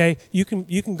 Okay, you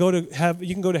can go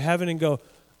to heaven and go,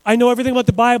 I know everything about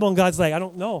the Bible, and God's like, I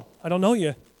don't know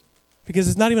you, because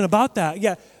it's not even about that.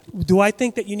 Yeah, do I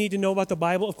think that you need to know about the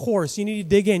Bible? Of course, you need to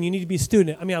dig in. You need to be a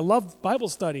student. I mean, I love Bible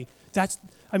study.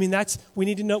 We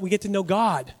need to know. We get to know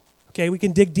God. Okay, we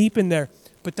can dig deep in there,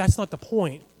 but that's not the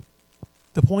point.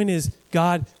 The point is,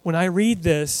 God, when I read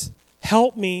this,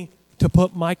 help me to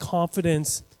put my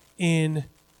confidence in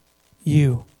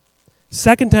you.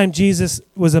 Second time Jesus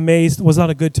was amazed was on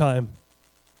a good time.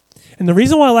 And the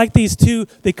reason why I like these two,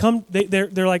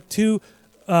 they're like two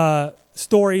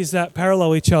stories that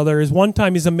parallel each other, is one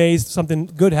time he's amazed something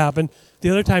good happened, the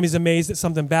other time he's amazed that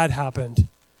something bad happened.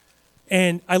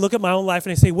 And I look at my own life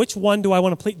and I say, which one do I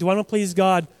want to please? Do I want to please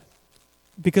God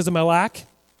because of my lack?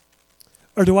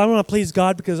 Or do I want to please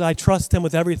God because I trust Him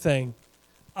with everything?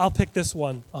 I'll pick this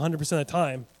one 100% of the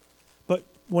time. But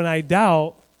when I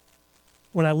doubt,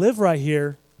 when I live right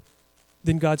here,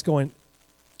 then God's going,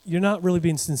 you're not really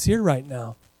being sincere right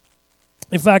now.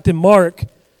 In fact, in Mark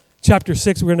chapter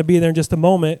 6, we're going to be there in just a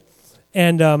moment,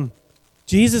 and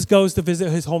Jesus goes to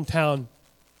visit his hometown.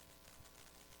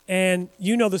 And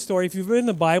you know the story. If you've read in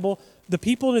the Bible, the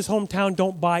people in his hometown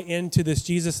don't buy into this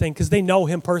Jesus thing because they know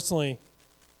him personally.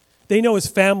 They know his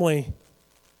family.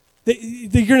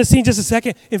 You're going to see in just a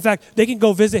second. In fact, they can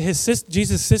go visit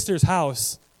Jesus' sister's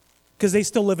house. because they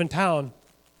still live in town.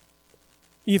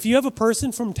 If you have a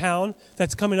person from town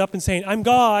that's coming up and saying, I'm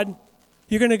God,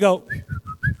 you're going to go,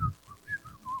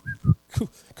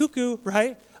 cuckoo,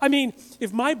 right? I mean,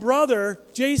 if my brother,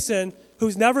 Jason,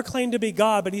 who's never claimed to be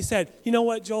God, but he said, you know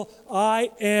what, Joel,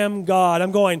 I am God.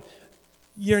 I'm going,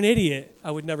 you're an idiot. I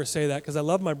would never say that because I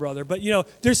love my brother. But,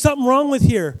 there's something wrong with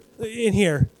in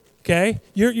here, okay?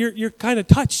 You're kind of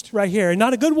touched right here, and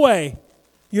not a good way.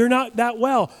 You're not that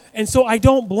well. And so I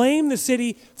don't blame the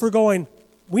city for going,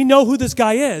 we know who this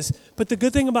guy is. But the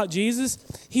good thing about Jesus,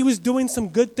 he was doing some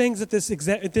good things at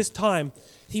this time.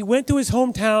 He went to his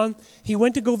hometown. He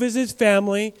went to go visit his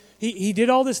family. He did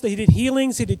all this. He did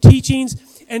healings. He did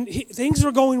teachings. And things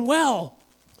were going well.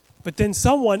 But then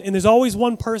and there's always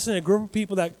one person, a group of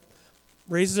people that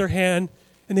raises their hand,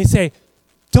 and they say,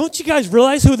 don't you guys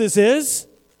realize who this is?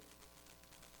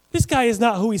 This guy is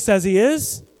not who he says he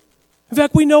is. In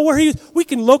fact, we know where he is. We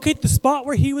can locate the spot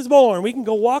where he was born. We can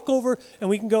go walk over, and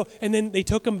we can go. And then they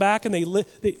took him back, and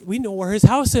we know where his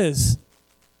house is.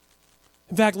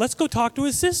 In fact, let's go talk to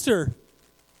his sister.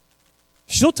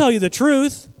 She'll tell you the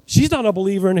truth. She's not a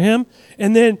believer in him.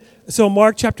 And then, so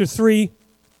Mark chapter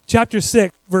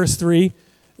 6, verse 3,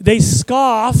 they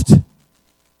scoffed.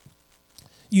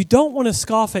 You don't want to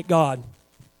scoff at God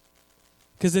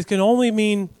because it can only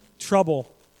mean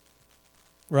trouble,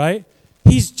 right?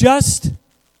 He's just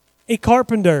a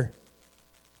carpenter.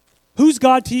 Who's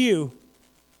God to you?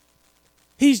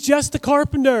 He's just a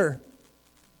carpenter.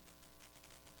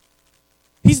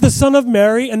 He's the son of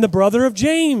Mary and the brother of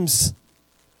James.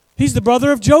 He's the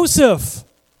brother of Joseph,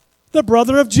 the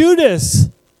brother of Judas.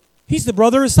 He's the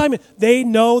brother of Simon. They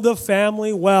know the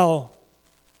family well.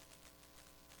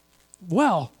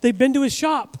 Well, they've been to his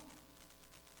shop.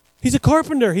 He's a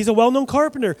carpenter. He's a well-known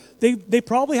carpenter. They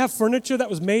probably have furniture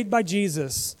that was made by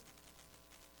Jesus.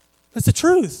 That's the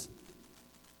truth.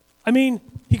 I mean,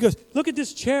 he goes, look at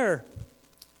this chair.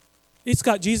 It's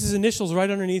got Jesus' initials right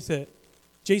underneath it.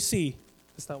 JC.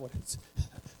 That's not what it's.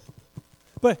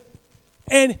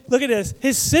 And look at this.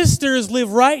 His sisters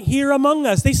live right here among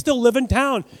us. They still live in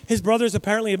town. His brothers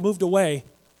apparently have moved away.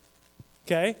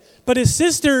 Okay? But his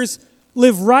sisters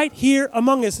live right here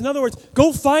among us. In other words,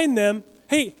 go find them.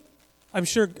 Hey, I'm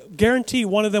sure, guarantee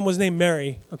one of them was named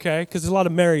Mary, okay? Because there's a lot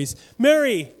of Marys.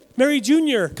 Mary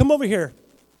Jr., come over here.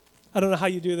 I don't know how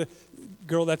you do the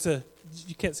girl,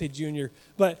 you can't say junior.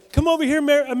 But come over here,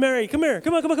 Mary. Come here.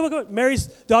 Come on. Mary's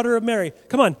daughter of Mary.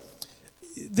 Come on.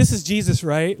 This is Jesus,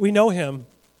 right? We know him.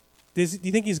 Do you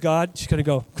think he's God? She's going to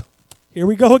go, here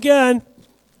we go again.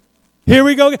 Here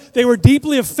we go again. They were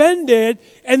deeply offended,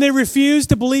 and they refused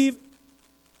to believe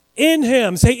in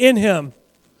him. Say in him.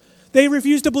 They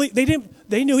refused to believe.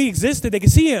 They knew he existed. They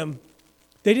could see him.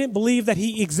 They didn't believe that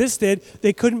he existed.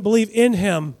 They couldn't believe in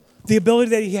him, the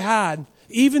ability that he had,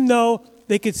 even though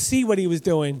they could see what he was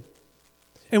doing.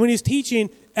 And when he was teaching,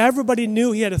 everybody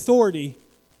knew he had authority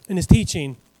in his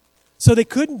teaching. So they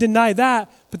couldn't deny that,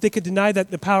 but they could deny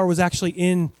that the power was actually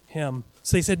in him.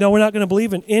 So they said, no, we're not going to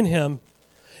believe in him.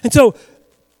 And so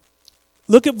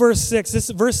look at verse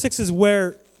 6. Verse 6 is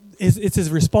where it's his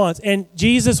response. And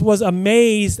Jesus was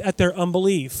amazed at their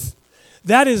unbelief.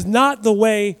 That is not the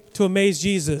way to amaze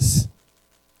Jesus.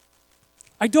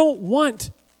 I don't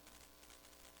want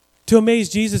to amaze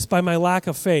Jesus by my lack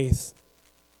of faith.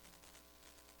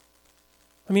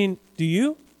 I mean, do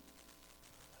you?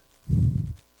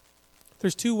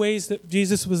 There's two ways that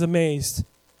Jesus was amazed.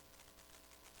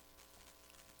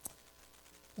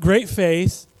 Great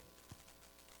faith,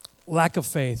 lack of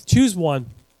faith. Choose one.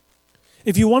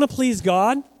 If you want to please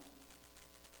God,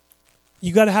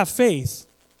 you got to have faith.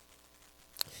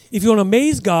 If you want to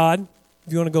amaze God,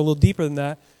 if you want to go a little deeper than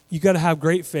that, you got to have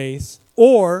great faith,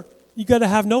 or you got to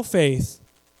have no faith.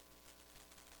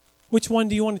 Which one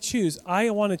do you want to choose?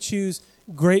 I want to choose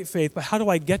great faith, but how do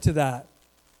I get to that?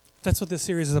 That's what this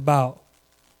series is about.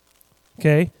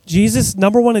 Okay? Jesus'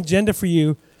 number one agenda for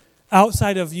you,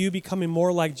 outside of you becoming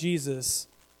more like Jesus,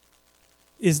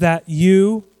 is that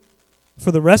you,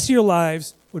 for the rest of your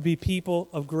lives, would be people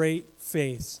of great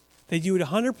faith. That you would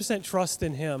 100% trust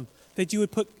in him. That you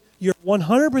would put your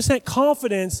 100%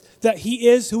 confidence that he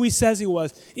is who he says he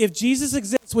was. If Jesus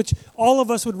exists, which all of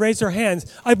us would raise our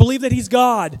hands, I believe that he's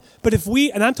God. But if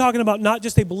we, and I'm talking about not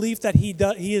just a belief that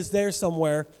he is there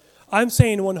somewhere, I'm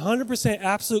saying 100%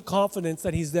 absolute confidence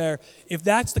that he's there. If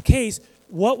that's the case,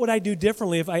 what would I do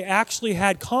differently if I actually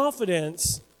had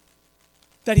confidence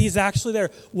that he's actually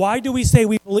there? Why do we say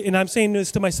we believe, and I'm saying this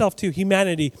to myself too,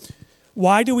 humanity,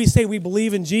 why do we say we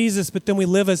believe in Jesus, but then we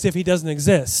live as if he doesn't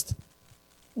exist?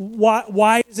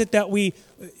 Why is it that we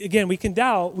can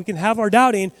doubt, we can have our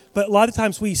doubting, but a lot of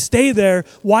times we stay there.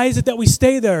 Why is it that we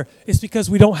stay there? It's because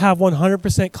we don't have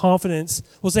 100% confidence.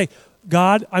 We'll say,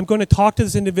 God, I'm going to talk to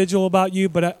this individual about you,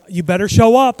 but you better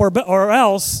show up or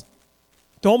else.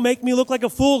 Don't make me look like a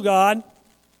fool, God.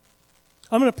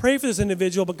 I'm going to pray for this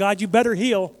individual, but God, you better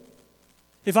heal.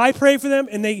 If I pray for them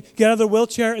and they get out of their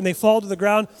wheelchair and they fall to the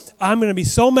ground, I'm going to be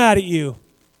so mad at you.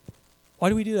 Why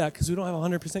do we do that? Because we don't have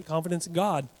 100% confidence in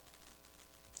God.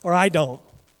 Or I don't.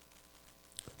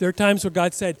 There are times where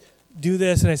God said, do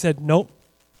this, and I said, nope,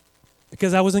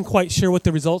 because I wasn't quite sure what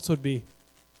the results would be.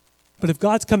 But if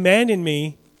God's commanding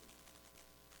me,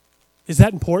 is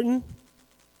that important?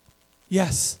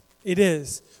 Yes, it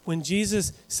is. When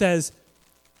Jesus says,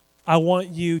 I want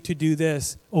you to do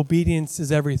this, obedience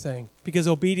is everything. Because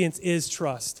obedience is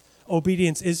trust.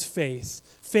 Obedience is faith.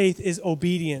 Faith is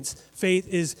obedience. Faith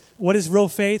is, what is real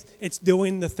faith? It's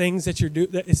doing the things that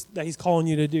that He's calling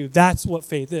you to do. That's what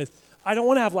faith is. I don't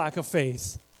want to have lack of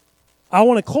faith. I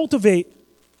want to cultivate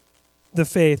the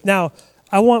faith. Now,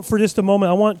 for just a moment,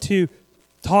 I want to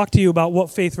talk to you about what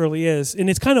faith really is. And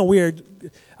it's kind of weird.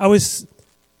 I was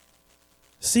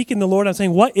seeking the Lord. I'm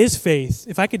saying, what is faith?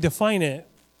 If I could define it.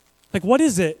 Like, what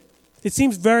is it? It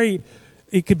seems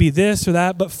it could be this or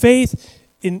that. But faith,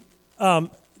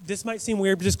 this might seem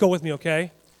weird, but just go with me,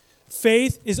 okay?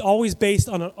 Faith is always based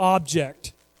on an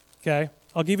object, okay?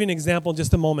 I'll give you an example in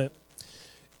just a moment.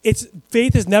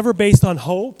 Faith is never based on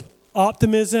hope,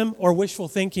 optimism, or wishful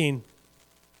thinking.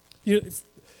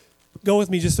 Go with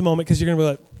me just a moment because you're going to be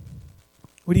like,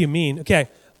 what do you mean? Okay,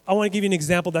 I want to give you an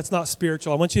example that's not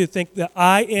spiritual. I want you to think that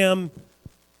I am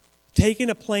taking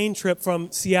a plane trip from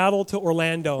Seattle to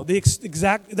Orlando, the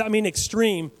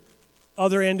extreme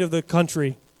other end of the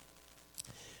country.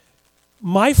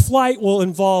 My flight will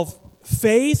involve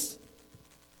faith,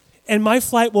 and my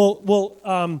flight will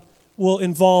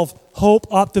involve hope,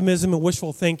 optimism, and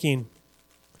wishful thinking.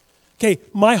 Okay,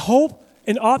 my hope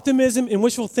and optimism and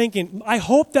wishful thinking, I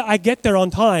hope that I get there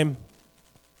on time.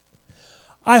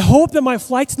 I hope that my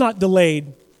flight's not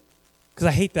delayed, because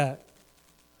I hate that.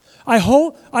 I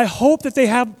hope that they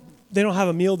don't have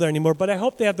a meal there anymore, but I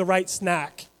hope they have the right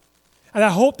snack. And I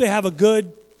hope they have a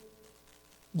good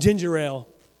ginger ale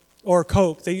or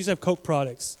Coke. They usually have Coke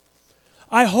products.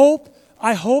 I hope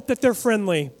that they're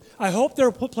friendly. I hope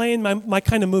they're playing my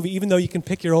kind of movie, even though you can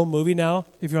pick your own movie now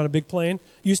if you're on a big plane.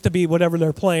 Used to be whatever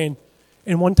they're playing.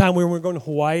 And one time we were going to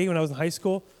Hawaii when I was in high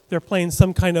school, they're playing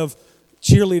some kind of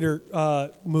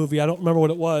cheerleader movie. I don't remember what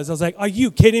it was. I was like, are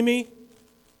you kidding me?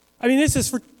 I mean, this is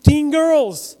for teen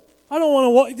girls. I don't want to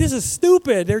watch. This is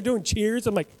stupid. They're doing cheers.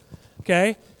 I'm like,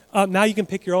 okay. Now you can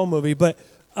pick your own movie. But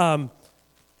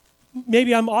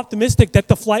maybe I'm optimistic that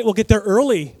the flight will get there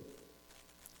early.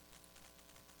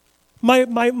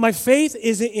 My faith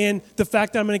isn't in the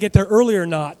fact that I'm going to get there early or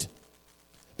not.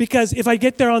 Because if I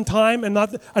get there on time and I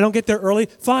don't get there early,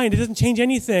 fine. It doesn't change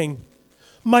anything.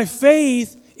 My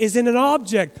faith is in an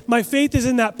object. My faith is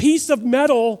in that piece of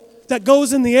metal that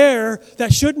goes in the air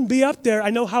that shouldn't be up there. I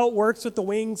know how it works with the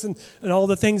wings and all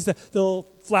the things, the little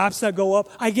flaps that go up.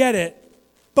 I get it.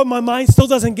 But my mind still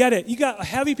doesn't get it. You got a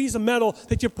heavy piece of metal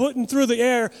that you're putting through the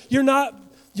air. We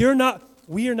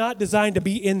are not designed to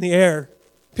be in the air.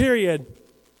 Period.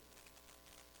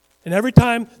 And every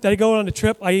time that I go on a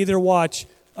trip, I either watch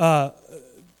Alive.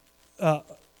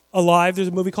 There's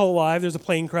a movie called Alive. There's a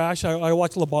plane crash. I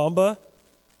watch La Bamba.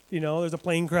 There's a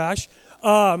plane crash.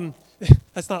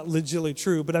 That's not legitimately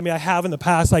true, but I have in the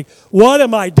past, like, what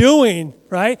am I doing,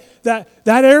 right? That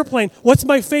airplane, what's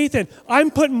my faith in? I'm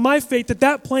putting my faith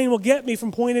that plane will get me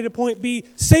from point A to point B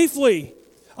safely.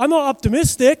 I'm not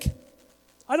optimistic.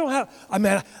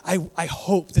 I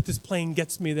hope that this plane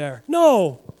gets me there.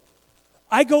 No.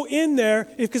 I go in there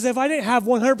because if I didn't have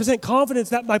 100% confidence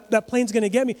that plane's going to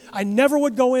get me, I never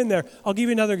would go in there. I'll give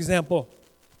you another example.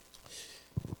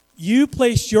 You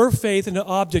placed your faith in an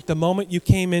object the moment you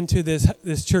came into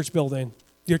this church building,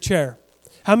 your chair.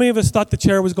 How many of us thought the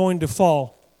chair was going to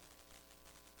fall?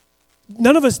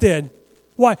 None of us did.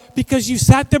 Why? Because you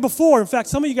sat there before. In fact,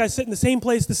 some of you guys sit in the same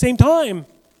place at the same time.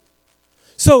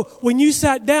 So when you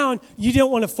sat down, you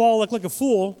didn't want to fall like a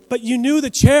fool, but you knew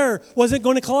the chair wasn't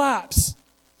going to collapse.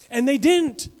 And they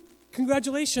didn't.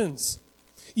 Congratulations.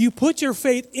 You put your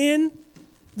faith in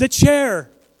the chair.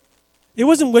 It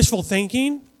wasn't wishful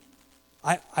thinking.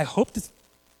 I hope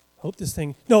this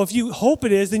thing. No, if you hope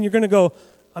it is, then you're going to go,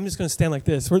 I'm just going to stand like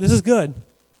this. This is good.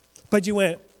 But you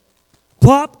went,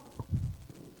 plop.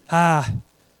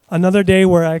 Another day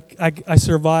where I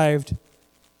survived.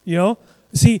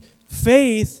 See,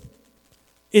 faith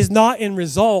is not in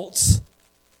results.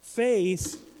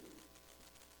 Faith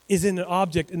is in an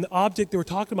object, and the object that we're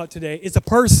talking about today is a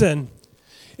person.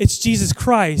 It's Jesus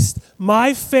Christ.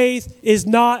 My faith is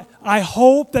not, I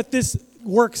hope that this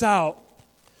works out.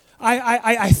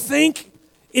 I think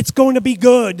it's going to be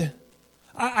good.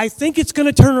 I think it's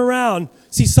going to turn around.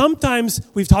 See, sometimes,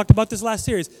 we've talked about this last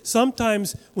series,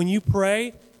 sometimes when you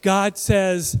pray, God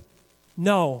says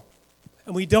no.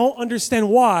 And we don't understand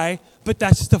why, but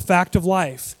that's just a fact of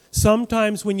life.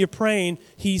 Sometimes when you're praying,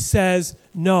 he says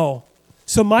no.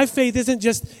 So my faith isn't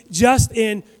just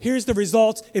in, here's the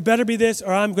results, it better be this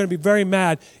or I'm going to be very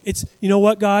mad. It's, you know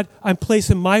what, God? I'm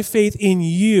placing my faith in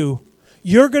you.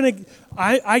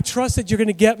 I trust that you're going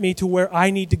to get me to where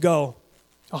I need to go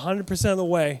 100% of the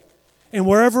way. And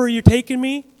wherever you're taking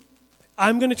me,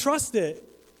 I'm going to trust it.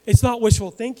 It's not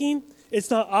wishful thinking. It's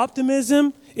not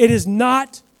optimism. It is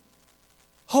not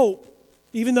hope.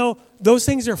 Even though those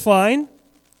things are fine.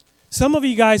 Some of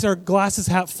you guys are glasses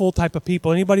half full type of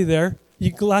people. Anybody there?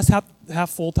 You glass half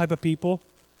full type of people?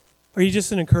 Are you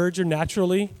just an encourager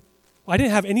naturally? I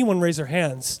didn't have anyone raise their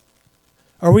hands.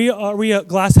 Are we a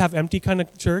glass half empty kind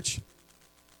of church?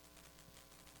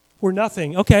 We're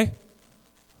nothing. Okay.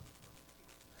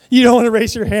 You don't want to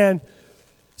raise your hand.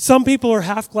 Some people are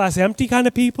half glass empty kind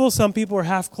of people. Some people are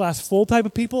half glass full type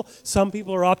of people. Some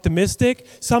people are optimistic.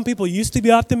 Some people used to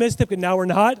be optimistic, but now we're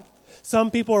not.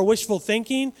 Some people are wishful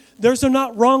thinking. Those are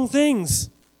not wrong things.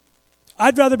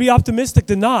 I'd rather be optimistic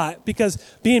than not, because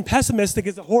being pessimistic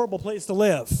is a horrible place to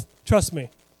live. Trust me.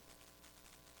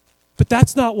 But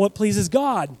that's not what pleases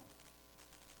God.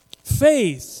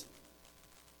 Faith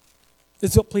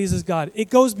is what pleases God.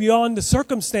 It goes beyond the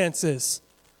circumstances.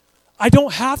 I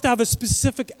don't have to have a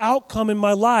specific outcome in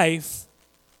my life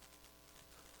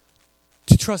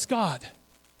to trust God.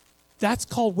 That's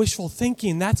called wishful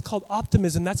thinking. That's called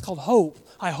optimism. That's called hope.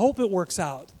 I hope it works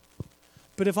out.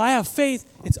 But if I have faith,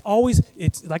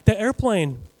 it's like the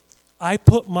airplane. I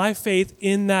put my faith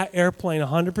in that airplane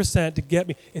 100% to get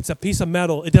me. It's a piece of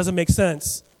metal. It doesn't make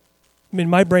sense. I mean, in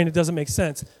my brain, it doesn't make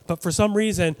sense. But for some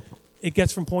reason, it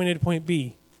gets from point A to point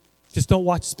B. Just don't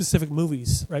watch specific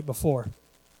movies right before.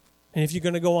 And if you're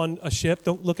going to go on a ship,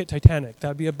 don't look at Titanic. That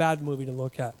would be a bad movie to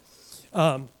look at.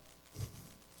 John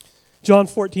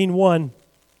 14:1,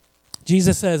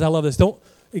 Jesus says, I love this.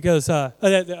 He goes, I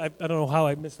don't know how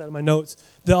I missed that in my notes.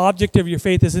 The object of your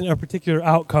faith isn't a particular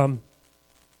outcome.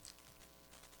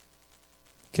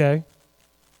 Okay?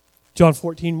 John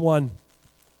 14:1.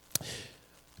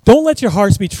 Don't let your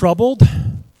hearts be troubled.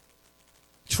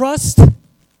 Trust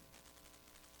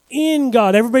in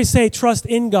God. Everybody say, trust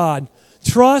in God.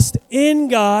 Trust in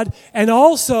God, and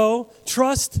also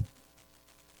trust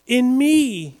in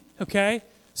me. Okay?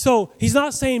 So he's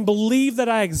not saying believe that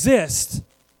I exist.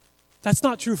 That's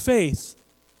not true faith.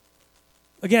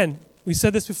 Again, we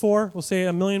said this before. We'll say it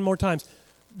a million more times.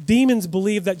 Demons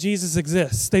believe that Jesus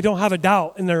exists. They don't have a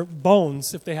doubt in their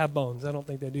bones, if they have bones. I don't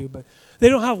think they do, but they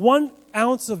don't have 1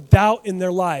 ounce of doubt in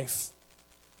their life.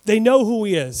 They know who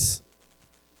he is.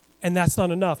 And that's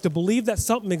not enough. To believe that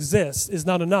something exists is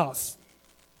not enough.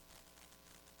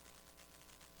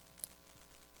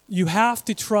 You have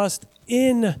to trust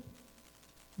in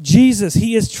Jesus.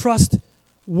 He is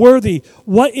trustworthy.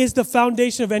 What is the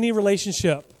foundation of any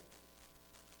relationship?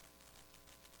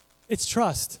 It's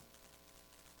trust.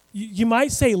 You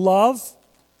might say love.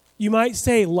 You might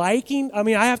say liking. I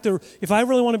mean, if I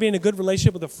really want to be in a good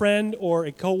relationship with a friend or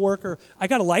a coworker, I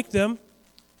got to like them.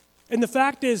 And the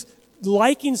fact is,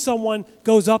 liking someone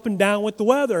goes up and down with the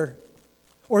weather.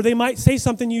 Or they might say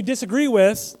something you disagree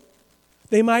with.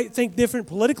 They might think different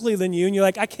politically than you, and you're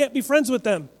like, I can't be friends with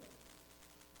them.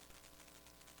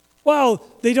 Well,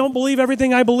 they don't believe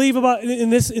everything I believe about in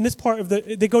this part of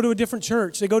they go to a different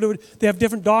church. They have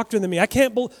different doctrine than me. I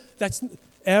can't believe that's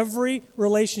every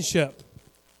relationship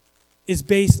is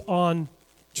based on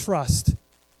trust.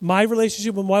 My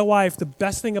relationship with my wife, the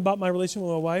best thing about my relationship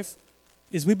with my wife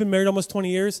is we've been married almost 20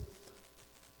 years.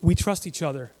 We trust each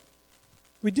other.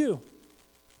 We do.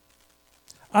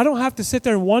 I don't have to sit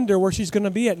there and wonder where she's going to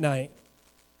be at night.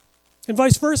 And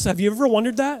vice versa. Have you ever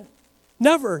wondered that?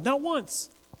 Never. Not once.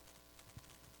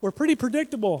 We're pretty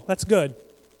predictable. That's good.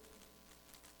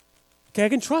 Okay, I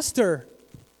can trust her.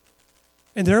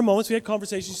 And there are moments we had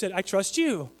conversations. She said, I trust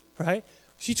you, right?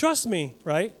 She trusts me,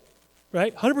 right?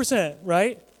 Right? 100%,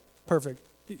 right? Perfect.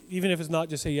 Even if it's not,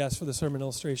 just say yes for the sermon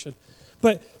illustration.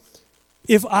 But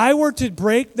if I were to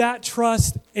break that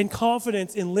trust and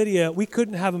confidence in Lydia, we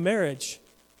couldn't have a marriage.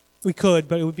 We could,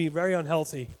 but it would be very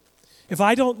unhealthy. If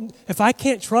I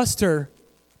can't trust her,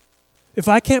 if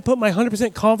I can't put my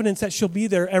 100% confidence that she'll be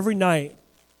there every night,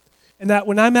 and that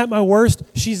when I'm at my worst,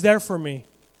 she's there for me,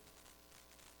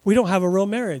 we don't have a real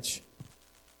marriage.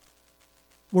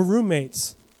 We're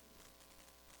roommates.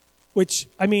 Which,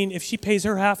 I mean, if she pays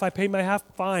her half, I pay my half,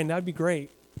 fine, that'd be great.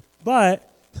 But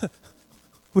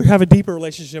we have a deeper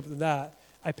relationship than that.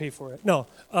 I pay for it. No.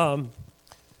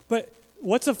 But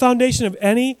what's the foundation of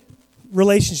any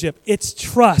relationship? It's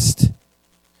trust.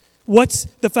 What's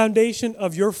the foundation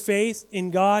of your faith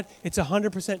in God? It's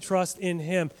 100% trust in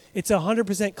Him. It's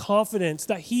 100% confidence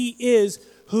that He is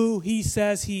who He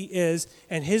says He is,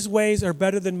 and His ways are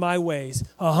better than my ways.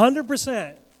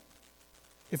 100%.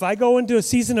 If I go into a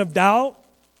season of doubt,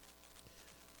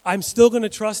 I'm still going to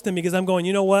trust Him because I'm going,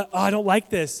 you know what? Oh, I don't like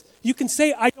this. You can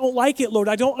say, I don't like it, Lord.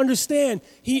 I don't understand.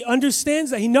 He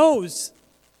understands that. He knows.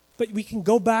 But we can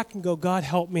go back and go, God,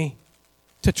 help me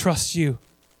to trust You.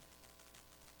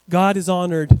 God is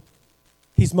honored.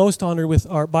 He's most honored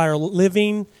by our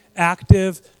living,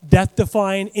 active,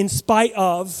 death-defying, in spite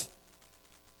of,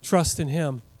 trust in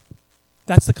Him.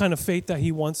 That's the kind of faith that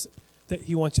He wants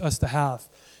us to have.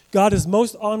 God is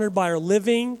most honored by our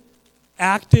living,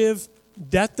 active,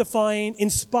 death-defying, in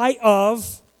spite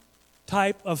of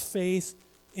type of faith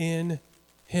in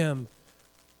Him.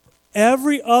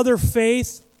 Every other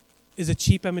faith is a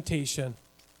cheap imitation.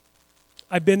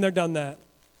 I've been there, done that.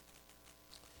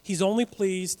 He's only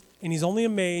pleased and He's only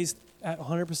amazed at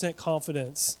 100%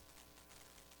 confidence.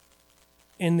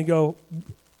 And to go,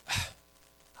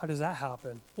 how does that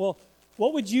happen? Well,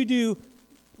 what would you do?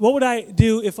 What would I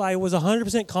do if I was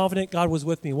 100% confident God was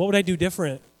with me? What would I do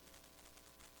different?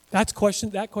 That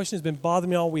question has been bothering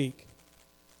me all week.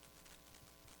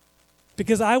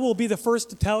 Because I will be the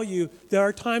first to tell you, there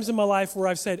are times in my life where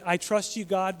I've said, I trust You,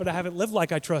 God, but I haven't lived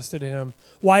like I trusted Him.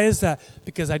 Why is that?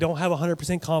 Because I don't have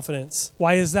 100% confidence.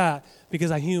 Why is that? Because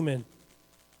I'm human.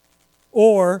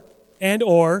 Or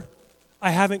I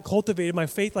haven't cultivated my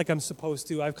faith like I'm supposed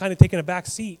to. I've kind of taken a back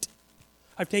seat.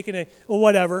 I've taken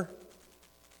whatever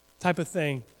type of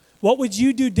thing. What would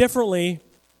you do differently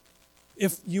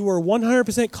if you were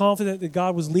 100% confident that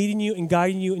God was leading you and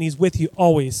guiding you and He's with you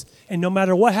always? And no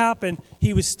matter what happened,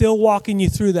 He was still walking you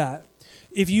through that.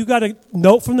 If you got a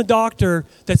note from the doctor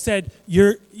that said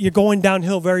you're going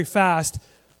downhill very fast,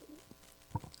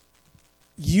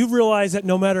 you realize that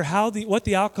no matter what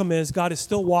the outcome is, God is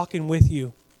still walking with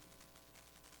you.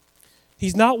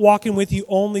 He's not walking with you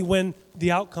only when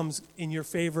the outcome's in your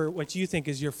favor, what you think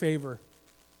is your favor.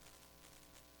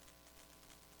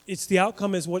 It's the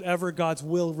outcome is whatever God's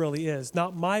will really is.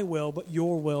 Not my will, but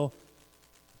Your will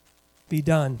be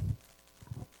done.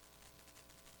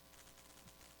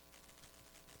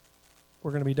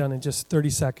 We're going to be done in just 30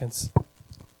 seconds.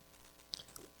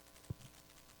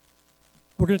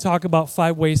 We're going to talk about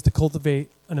 5 ways to cultivate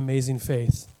an amazing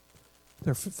faith.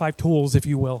 There are 5 tools, if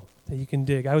you will, that you can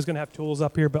dig. I was going to have tools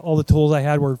up here, but all the tools I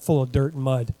had were full of dirt and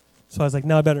mud. So I was like,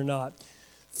 no, I better not.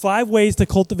 5 ways to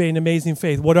cultivate an amazing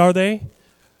faith. What are they?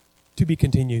 To be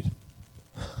continued.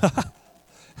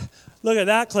 Look at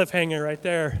that cliffhanger right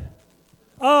there.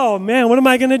 Oh man, what am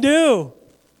I going to do?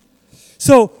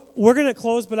 So we're going to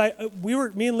close, but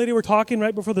me and Lydia were talking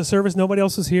right before the service. Nobody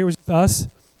else was here. It was just us.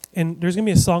 And there's going to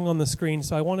be a song on the screen.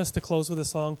 So I want us to close with a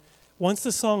song. Once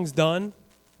the song's done,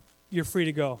 you're free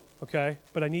to go. Okay?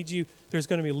 But I need you. There's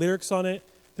going to be lyrics on it.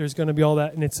 There's going to be all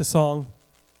that, and it's a song.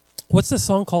 What's the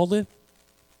song called?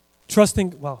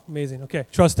 Trusting, wow, amazing. Okay,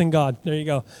 trusting God. There you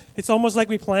go. It's almost like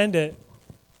we planned it.